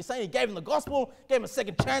saying? Are you saying he gave them the gospel, gave them a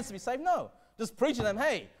second chance to be saved? No. Just preaching them,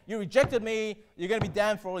 hey, you rejected me, you're going to be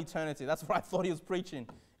damned for all eternity. That's what I thought he was preaching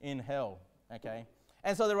in hell, okay?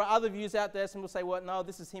 And so there are other views out there. Some will say, well, no,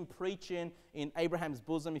 this is him preaching in Abraham's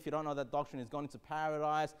bosom. If you don't know that doctrine, he's gone into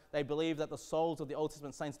paradise. They believe that the souls of the Old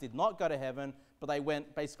Testament saints did not go to heaven, but they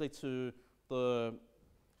went basically to the,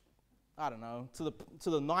 to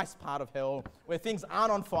the nice part of hell where things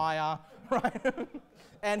aren't on fire, right?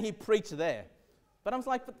 And he preached there. But I was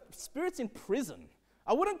like, but spirits in prison.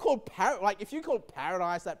 I wouldn't call like if you call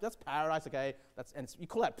paradise that's paradise, okay? And you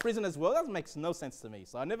call that prison as well. That makes no sense to me.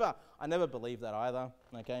 So I never believed that either.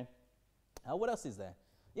 Okay. What else is there?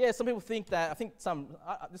 Yeah, some people think that. I think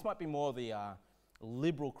this might be more the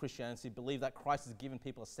liberal Christianity, believe that Christ has given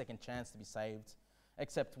people a second chance to be saved.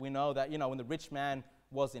 Except we know that when the rich man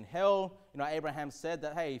was in hell, Abraham said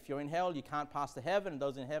that, hey, if you're in hell, you can't pass to heaven, and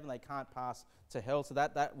those in heaven, they can't pass to hell. So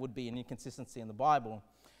that would be an inconsistency in the Bible.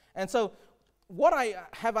 And so what I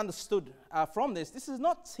have understood from this is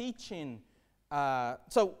not teaching. I'm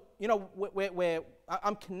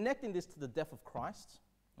connecting this to the death of Christ,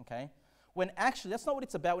 okay? When actually, that's not what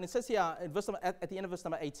it's about. When it says here, at the end of verse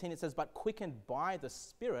number 18, it says, but quickened by the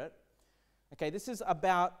Spirit. Okay, this is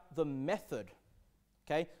about the method.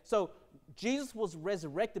 Okay, so Jesus was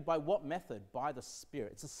resurrected by what method? By the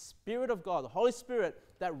Spirit. It's the Spirit of God, the Holy Spirit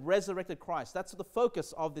that resurrected Christ. That's the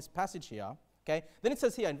focus of this passage here. Okay, then it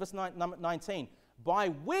says here in verse 19, by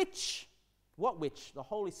which, what which? The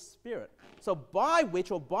Holy Spirit. So by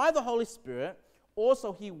which, or by the Holy Spirit,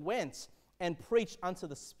 also he went and preached unto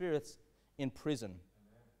the spirits in prison.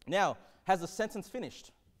 Now, has the sentence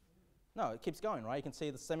finished? No, it keeps going, right? You can see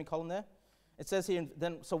the semicolon there. It says here,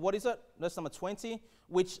 so what is it? Verse number 20,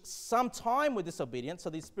 which sometime were disobedient.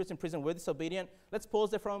 So these spirits in prison were disobedient. Let's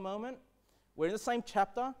pause there for a moment. We're in the same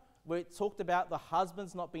chapter where it talked about the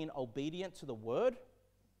husbands not being obedient to the word,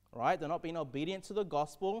 right? They're not being obedient to the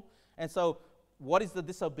gospel. And so what is the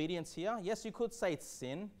disobedience here? Yes, you could say it's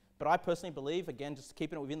sin, but I personally believe, again, just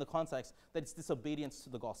keeping it within the context, that it's disobedience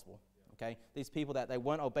to the gospel, okay? These people that they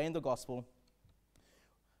weren't obeying the gospel.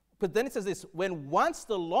 But then it says this, when once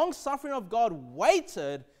the long suffering of God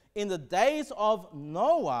waited in the days of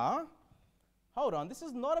Noah, hold on, this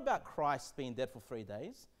is not about Christ being dead for 3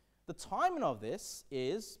 days. The timing of this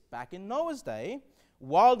is back in Noah's day,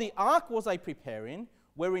 while the ark was a preparing,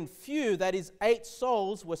 wherein few, that is 8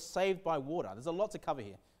 souls, were saved by water. There's a lot to cover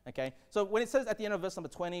here, okay? So when it says at the end of verse number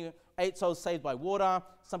 20, 8 souls saved by water,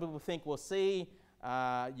 some people think, well, see,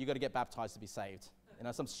 you got to get baptized to be saved.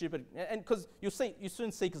 Some stupid, and because you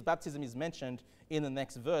soon see, because baptism is mentioned in the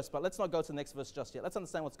next verse, but let's not go to the next verse just yet. Let's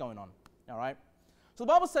understand what's going on, all right? So the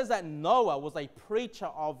Bible says that Noah was a preacher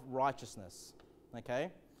of righteousness,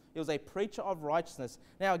 okay? He was a preacher of righteousness.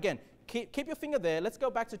 Now, again, keep your finger there. Let's go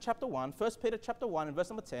back to chapter 1, 1 Peter chapter 1 and verse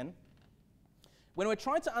number 10. When we're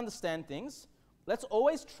trying to understand things, let's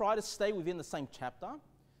always try to stay within the same chapter.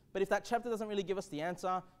 But if that chapter doesn't really give us the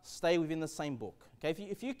answer, stay within the same book. Okay?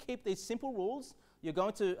 If you keep these simple rules, you're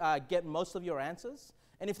going to get most of your answers.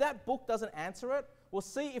 And if that book doesn't answer it, we'll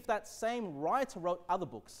see if that same writer wrote other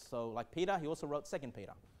books. So like Peter, he also wrote 2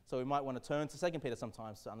 Peter. So we might want to turn to 2 Peter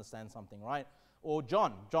sometimes to understand something, right? Or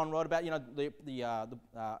John. John wrote about,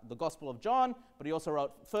 the Gospel of John, but he also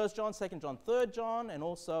wrote 1 John, 2 John, 3 John, and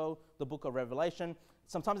also the book of Revelation.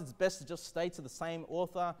 Sometimes it's best to just stay to the same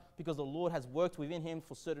author because the Lord has worked within him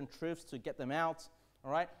for certain truths to get them out,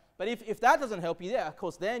 all right? But if that doesn't help you, of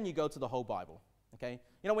course, then you go to the whole Bible, okay?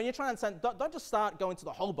 When you're trying to understand, don't just start going to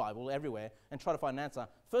the whole Bible everywhere and try to find an answer.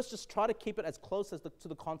 First, just try to keep it as close to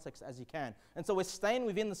the context as you can. And so we're staying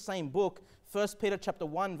within the same book, 1 Peter chapter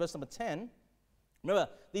 1, verse number 10. Remember,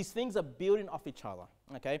 these things are building off each other,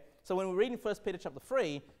 okay? So when we're reading 1 Peter chapter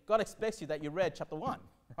 3, God expects you that you read chapter 1,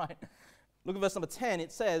 right? Look at verse number 10.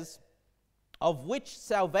 It says, of which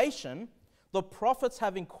salvation the prophets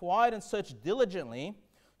have inquired and searched diligently,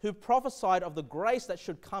 who prophesied of the grace that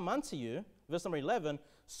should come unto you, verse number 11,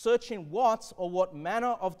 searching what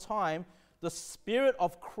manner of time the Spirit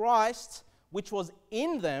of Christ, which was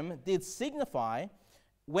in them, did signify,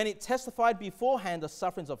 when it testified beforehand the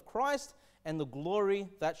sufferings of Christ and the glory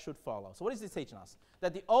that should follow. So what is this teaching us?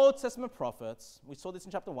 That the Old Testament prophets, we saw this in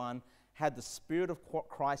chapter 1, had the Spirit of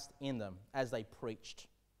Christ in them as they preached,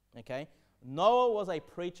 okay? Noah was a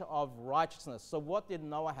preacher of righteousness. So what did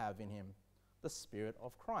Noah have in him? The Spirit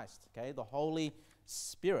of Christ, okay? The Holy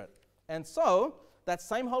Spirit. And so that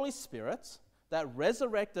same Holy Spirit that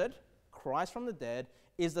resurrected Christ from the dead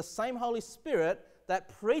is the same Holy Spirit that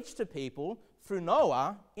preached to people through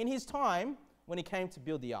Noah in his time when he came to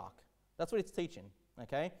build the ark. That's what it's teaching,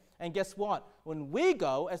 okay? And guess what? When we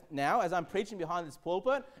go, as I'm preaching behind this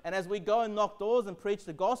pulpit, and as we go and knock doors and preach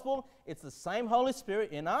the gospel, it's the same Holy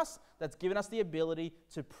Spirit in us that's given us the ability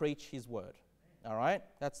to preach his word. All right?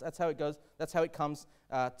 That's how it goes. That's how it comes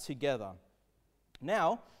together.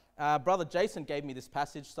 Now, Brother Jason gave me this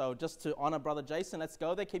passage, so just to honor Brother Jason, let's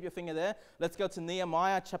go there. Keep your finger there. Let's go to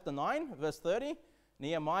Nehemiah chapter 9, verse 30.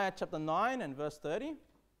 Nehemiah chapter 9 and verse 30.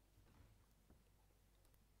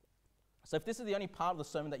 So if this is the only part of the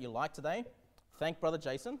sermon that you like today, thank Brother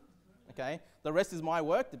Jason, okay? The rest is my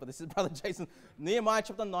work, but this is Brother Jason. Nehemiah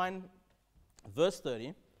chapter 9, verse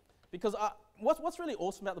 30, because what's really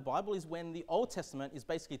awesome about the Bible is when the Old Testament is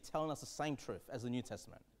basically telling us the same truth as the New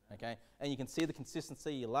Testament, okay? And you can see the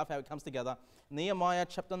consistency. You love how it comes together. Nehemiah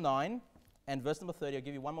chapter 9 and verse number 30. I'll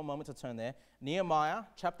give you one more moment to turn there. Nehemiah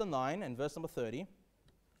chapter 9 and verse number 30.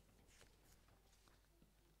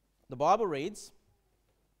 The Bible reads,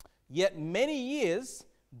 "Yet many years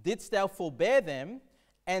didst thou forbear them,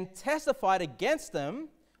 and testified against them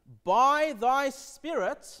by thy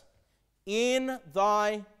Spirit in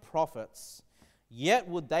thy prophets. Yet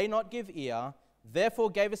would they not give ear, therefore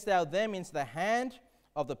gavest thou them into the hand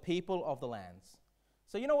of the people of the lands."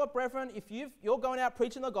 So you know what, brethren? If you're going out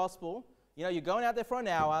preaching the gospel, you're going out there for an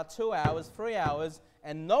hour, 2 hours, 3 hours,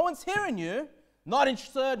 and no one's hearing you, not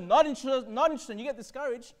interested, and you get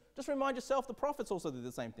discouraged, just remind yourself the prophets also did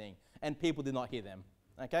the same thing, and people did not hear them.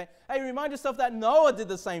 Okay? Hey, remind yourself that Noah did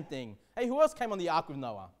the same thing. Hey, who else came on the ark with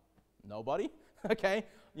Noah? Nobody. Okay?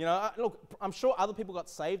 Look, I'm sure other people got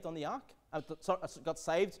saved on the ark. Got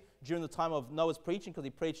saved during the time of Noah's preaching, because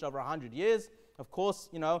he preached over 100 years. Of course,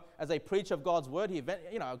 as a preacher of God's word,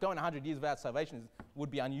 going 100 years without salvation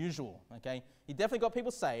would be unusual. Okay? He definitely got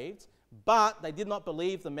people saved, but they did not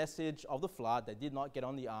believe the message of the flood. They did not get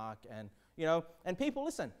on the ark. And people,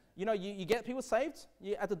 listen, you get people saved,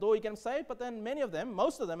 at the door you get them saved, but then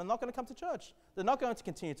most of them are not going to come to church. They're not going to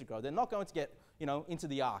continue to grow. They're not going to get, into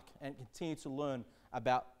the ark and continue to learn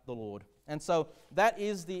about the Lord. And so that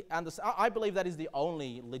is I believe that is the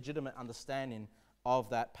only legitimate understanding of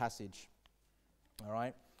that passage. All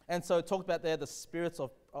right? And so it talked about there the spirits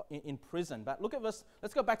in prison. But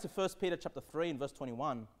let's go back to 1 Peter chapter 3 and verse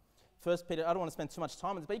 21. 1 Peter, I don't want to spend too much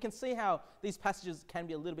time on this, but you can see how these passages can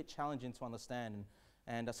be a little bit challenging to understand.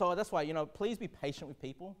 And so that's why, please be patient with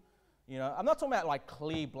people. I'm not talking about like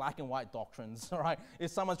clear black and white doctrines, all right?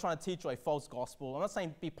 If someone's trying to teach you a false gospel, I'm not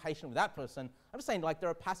saying be patient with that person. I'm just saying there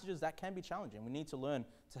are passages that can be challenging. We need to learn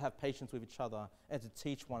to have patience with each other and to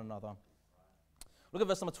teach one another. Look at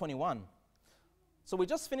verse number 21. So we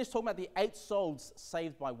just finished talking about the 8 souls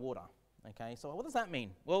saved by water. Okay, so what does that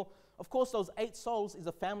mean? Well, of course, those 8 souls is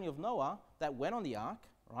a family of Noah that went on the ark,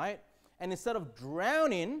 right? And instead of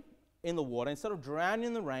drowning in the water, instead of drowning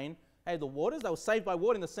in the rain, hey, they were saved by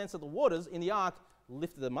water in the sense that the waters in the ark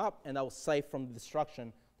lifted them up, and they were saved from the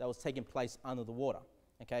destruction that was taking place under the water.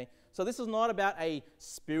 Okay, so this is not about a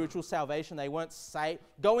spiritual salvation. They weren't saved.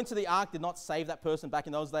 Going to the ark did not save that person back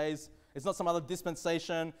in those days. It's not some other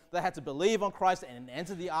dispensation. They had to believe on Christ and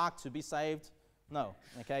enter the ark to be saved. No,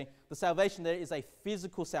 okay? The salvation there is a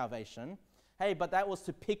physical salvation. Hey, but that was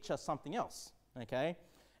to picture something else, okay?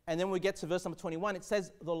 And then when we get to verse number 21, it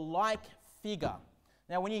says the like figure.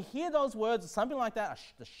 Now, when you hear those words, something like that,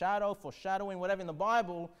 the shadow, foreshadowing, whatever in the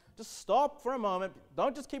Bible, just stop for a moment.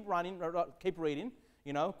 Don't just keep running, or keep reading,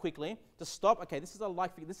 quickly. Just stop. Okay, this is a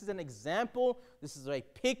like figure. This is an example. This is a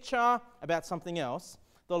picture about something else.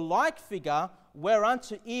 The like figure,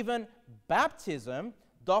 whereunto even baptism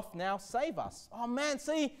doth now save us. Oh man,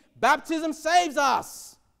 see, baptism saves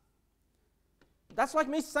us. That's like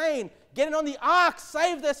me saying, getting on the ark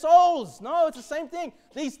saved their souls. No, it's the same thing.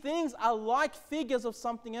 These things are like figures of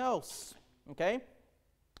something else. Okay?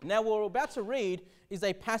 Now, what we're about to read is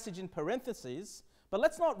a passage in parentheses, but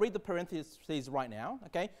let's not read the parentheses right now,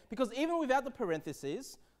 okay? Because even without the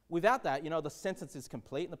parentheses, without that, the sentence is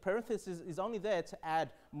complete, and the parenthesis is only there to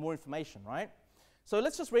add more information, right? So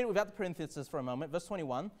let's just read it without the parentheses for a moment. Verse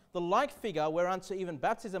 21, the like figure whereunto even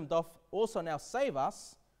baptism doth also now save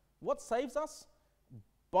us. What saves us?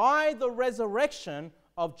 By the resurrection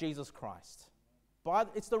of Jesus Christ.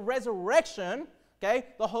 It's the resurrection, okay?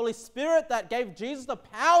 The Holy Spirit that gave Jesus the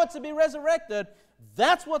power to be resurrected.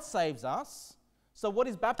 That's what saves us. So what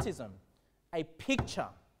is baptism? A picture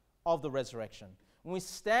of the resurrection. When we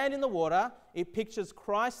stand in the water, it pictures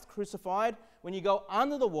Christ crucified. When you go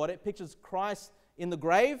under the water, it pictures Christ in the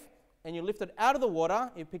grave. And you're lifted out of the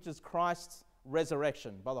water, it pictures Christ's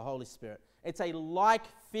resurrection by the Holy Spirit. It's a like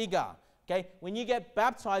figure. Okay? When you get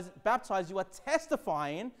baptized, you are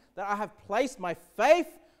testifying that I have placed my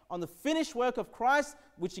faith on the finished work of Christ,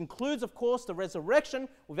 which includes, of course, the resurrection.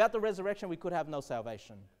 Without the resurrection, we could have no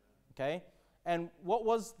salvation. Okay? And what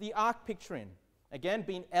was the ark picturing? Again,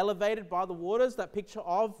 being elevated by the waters, that picture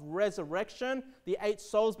of resurrection, the 8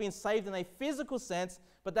 souls being saved in a physical sense,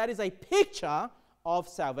 but that is a picture of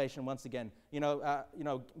salvation once again.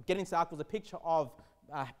 Getting to the ark was a picture of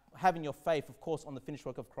having your faith, of course, on the finished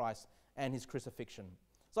work of Christ and his crucifixion.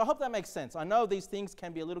 So I hope that makes sense. I know these things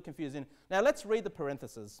can be a little confusing. Now let's read the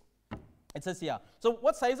parentheses. It says here, so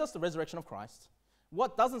what saves us? The resurrection of Christ.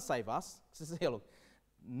 What doesn't save us? It says here, look,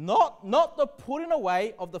 not the putting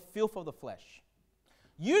away of the filth of the flesh.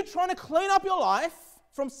 You trying to clean up your life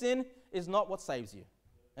from sin is not what saves you.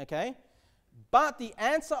 Okay? But the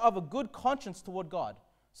answer of a good conscience toward God.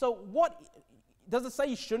 So what, does it say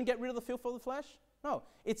you shouldn't get rid of the filth of the flesh? No.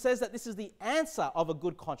 It says that this is the answer of a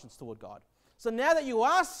good conscience toward God. So now that you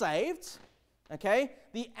are saved, okay,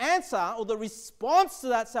 the answer or the response to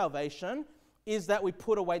that salvation is that we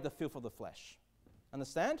put away the filth of the flesh.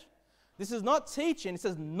 Understand? This is not teaching. It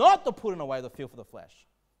says not to put away the filth of the flesh.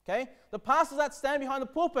 Okay? The pastors that stand behind the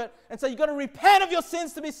pulpit and say you've got to repent of your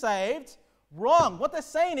sins to be saved, wrong. What they're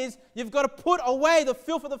saying is you've got to put away the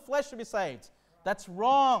filth of the flesh to be saved. That's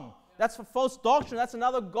wrong. That's for false doctrine. That's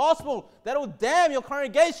another gospel that will damn your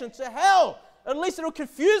congregation to hell. At least it will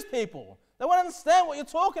confuse people. They won't understand what you're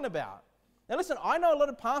talking about. Now listen, I know a lot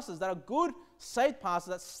of pastors that are good, saved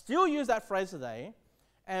pastors that still use that phrase today,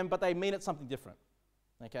 but they mean it something different.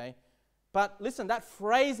 Okay? But listen, that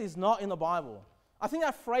phrase is not in the Bible. I think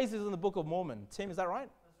that phrase is in the Book of Mormon. Tim, is that right?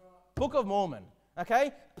 That's right. Book of Mormon.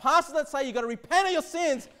 Okay? Pastors that say you've got to repent of your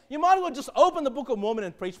sins, you might as well just open the Book of Mormon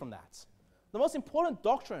and preach from that. The most important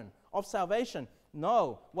doctrine of salvation,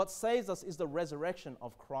 no, what saves us is the resurrection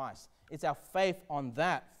of Christ. It's our faith on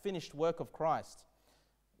that finished work of Christ.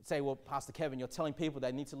 You say, well, Pastor Kevin, you're telling people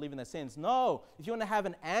they need to live in their sins. No, if you want to have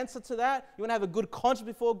an answer to that, you want to have a good conscience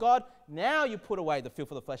before God, now you put away the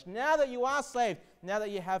filth of the flesh. Now that you are saved, now that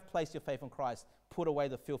you have placed your faith in Christ, put away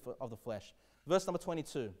the filth of the flesh. Verse number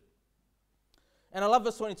 22. And I love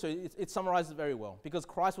verse 22. It summarizes it very well. Because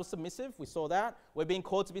Christ was submissive. We saw that. We're being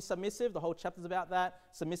called to be submissive. The whole chapter's about that.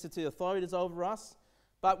 Submissive to the authorities over us.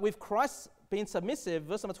 But with Christ being submissive,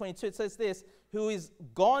 verse number 22, it says this, who is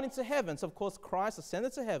gone into heaven. So, of course, Christ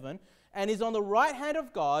ascended to heaven and is on the right hand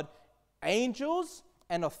of God, angels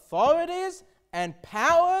and authorities and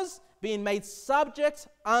powers being made subject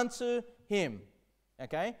unto him.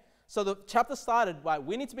 Okay? So the chapter started by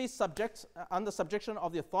we need to be under subjection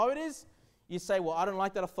of the authorities. You say, well, I don't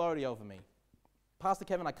like that authority over me. Pastor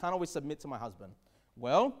Kevin, I can't always submit to my husband.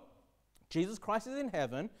 Well, Jesus Christ is in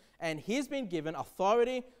heaven, and he's been given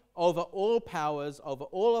authority over all powers, over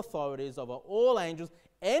all authorities, over all angels,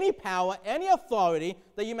 any power, any authority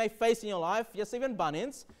that you may face in your life. Yes, even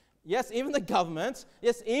Bunnings. Yes, even the government.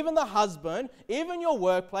 Yes, even the husband. Even your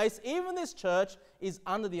workplace. Even this church is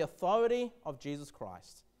under the authority of Jesus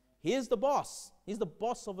Christ. He is the boss. He's the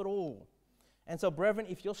boss of it all. And so, brethren,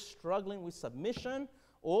 if you're struggling with submission,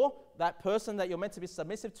 or that person that you're meant to be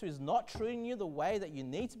submissive to is not treating you the way that you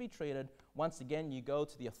need to be treated, once again, you go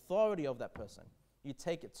to the authority of that person. You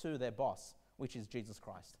take it to their boss, which is Jesus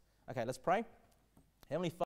Christ. Okay, let's pray. Heavenly Father,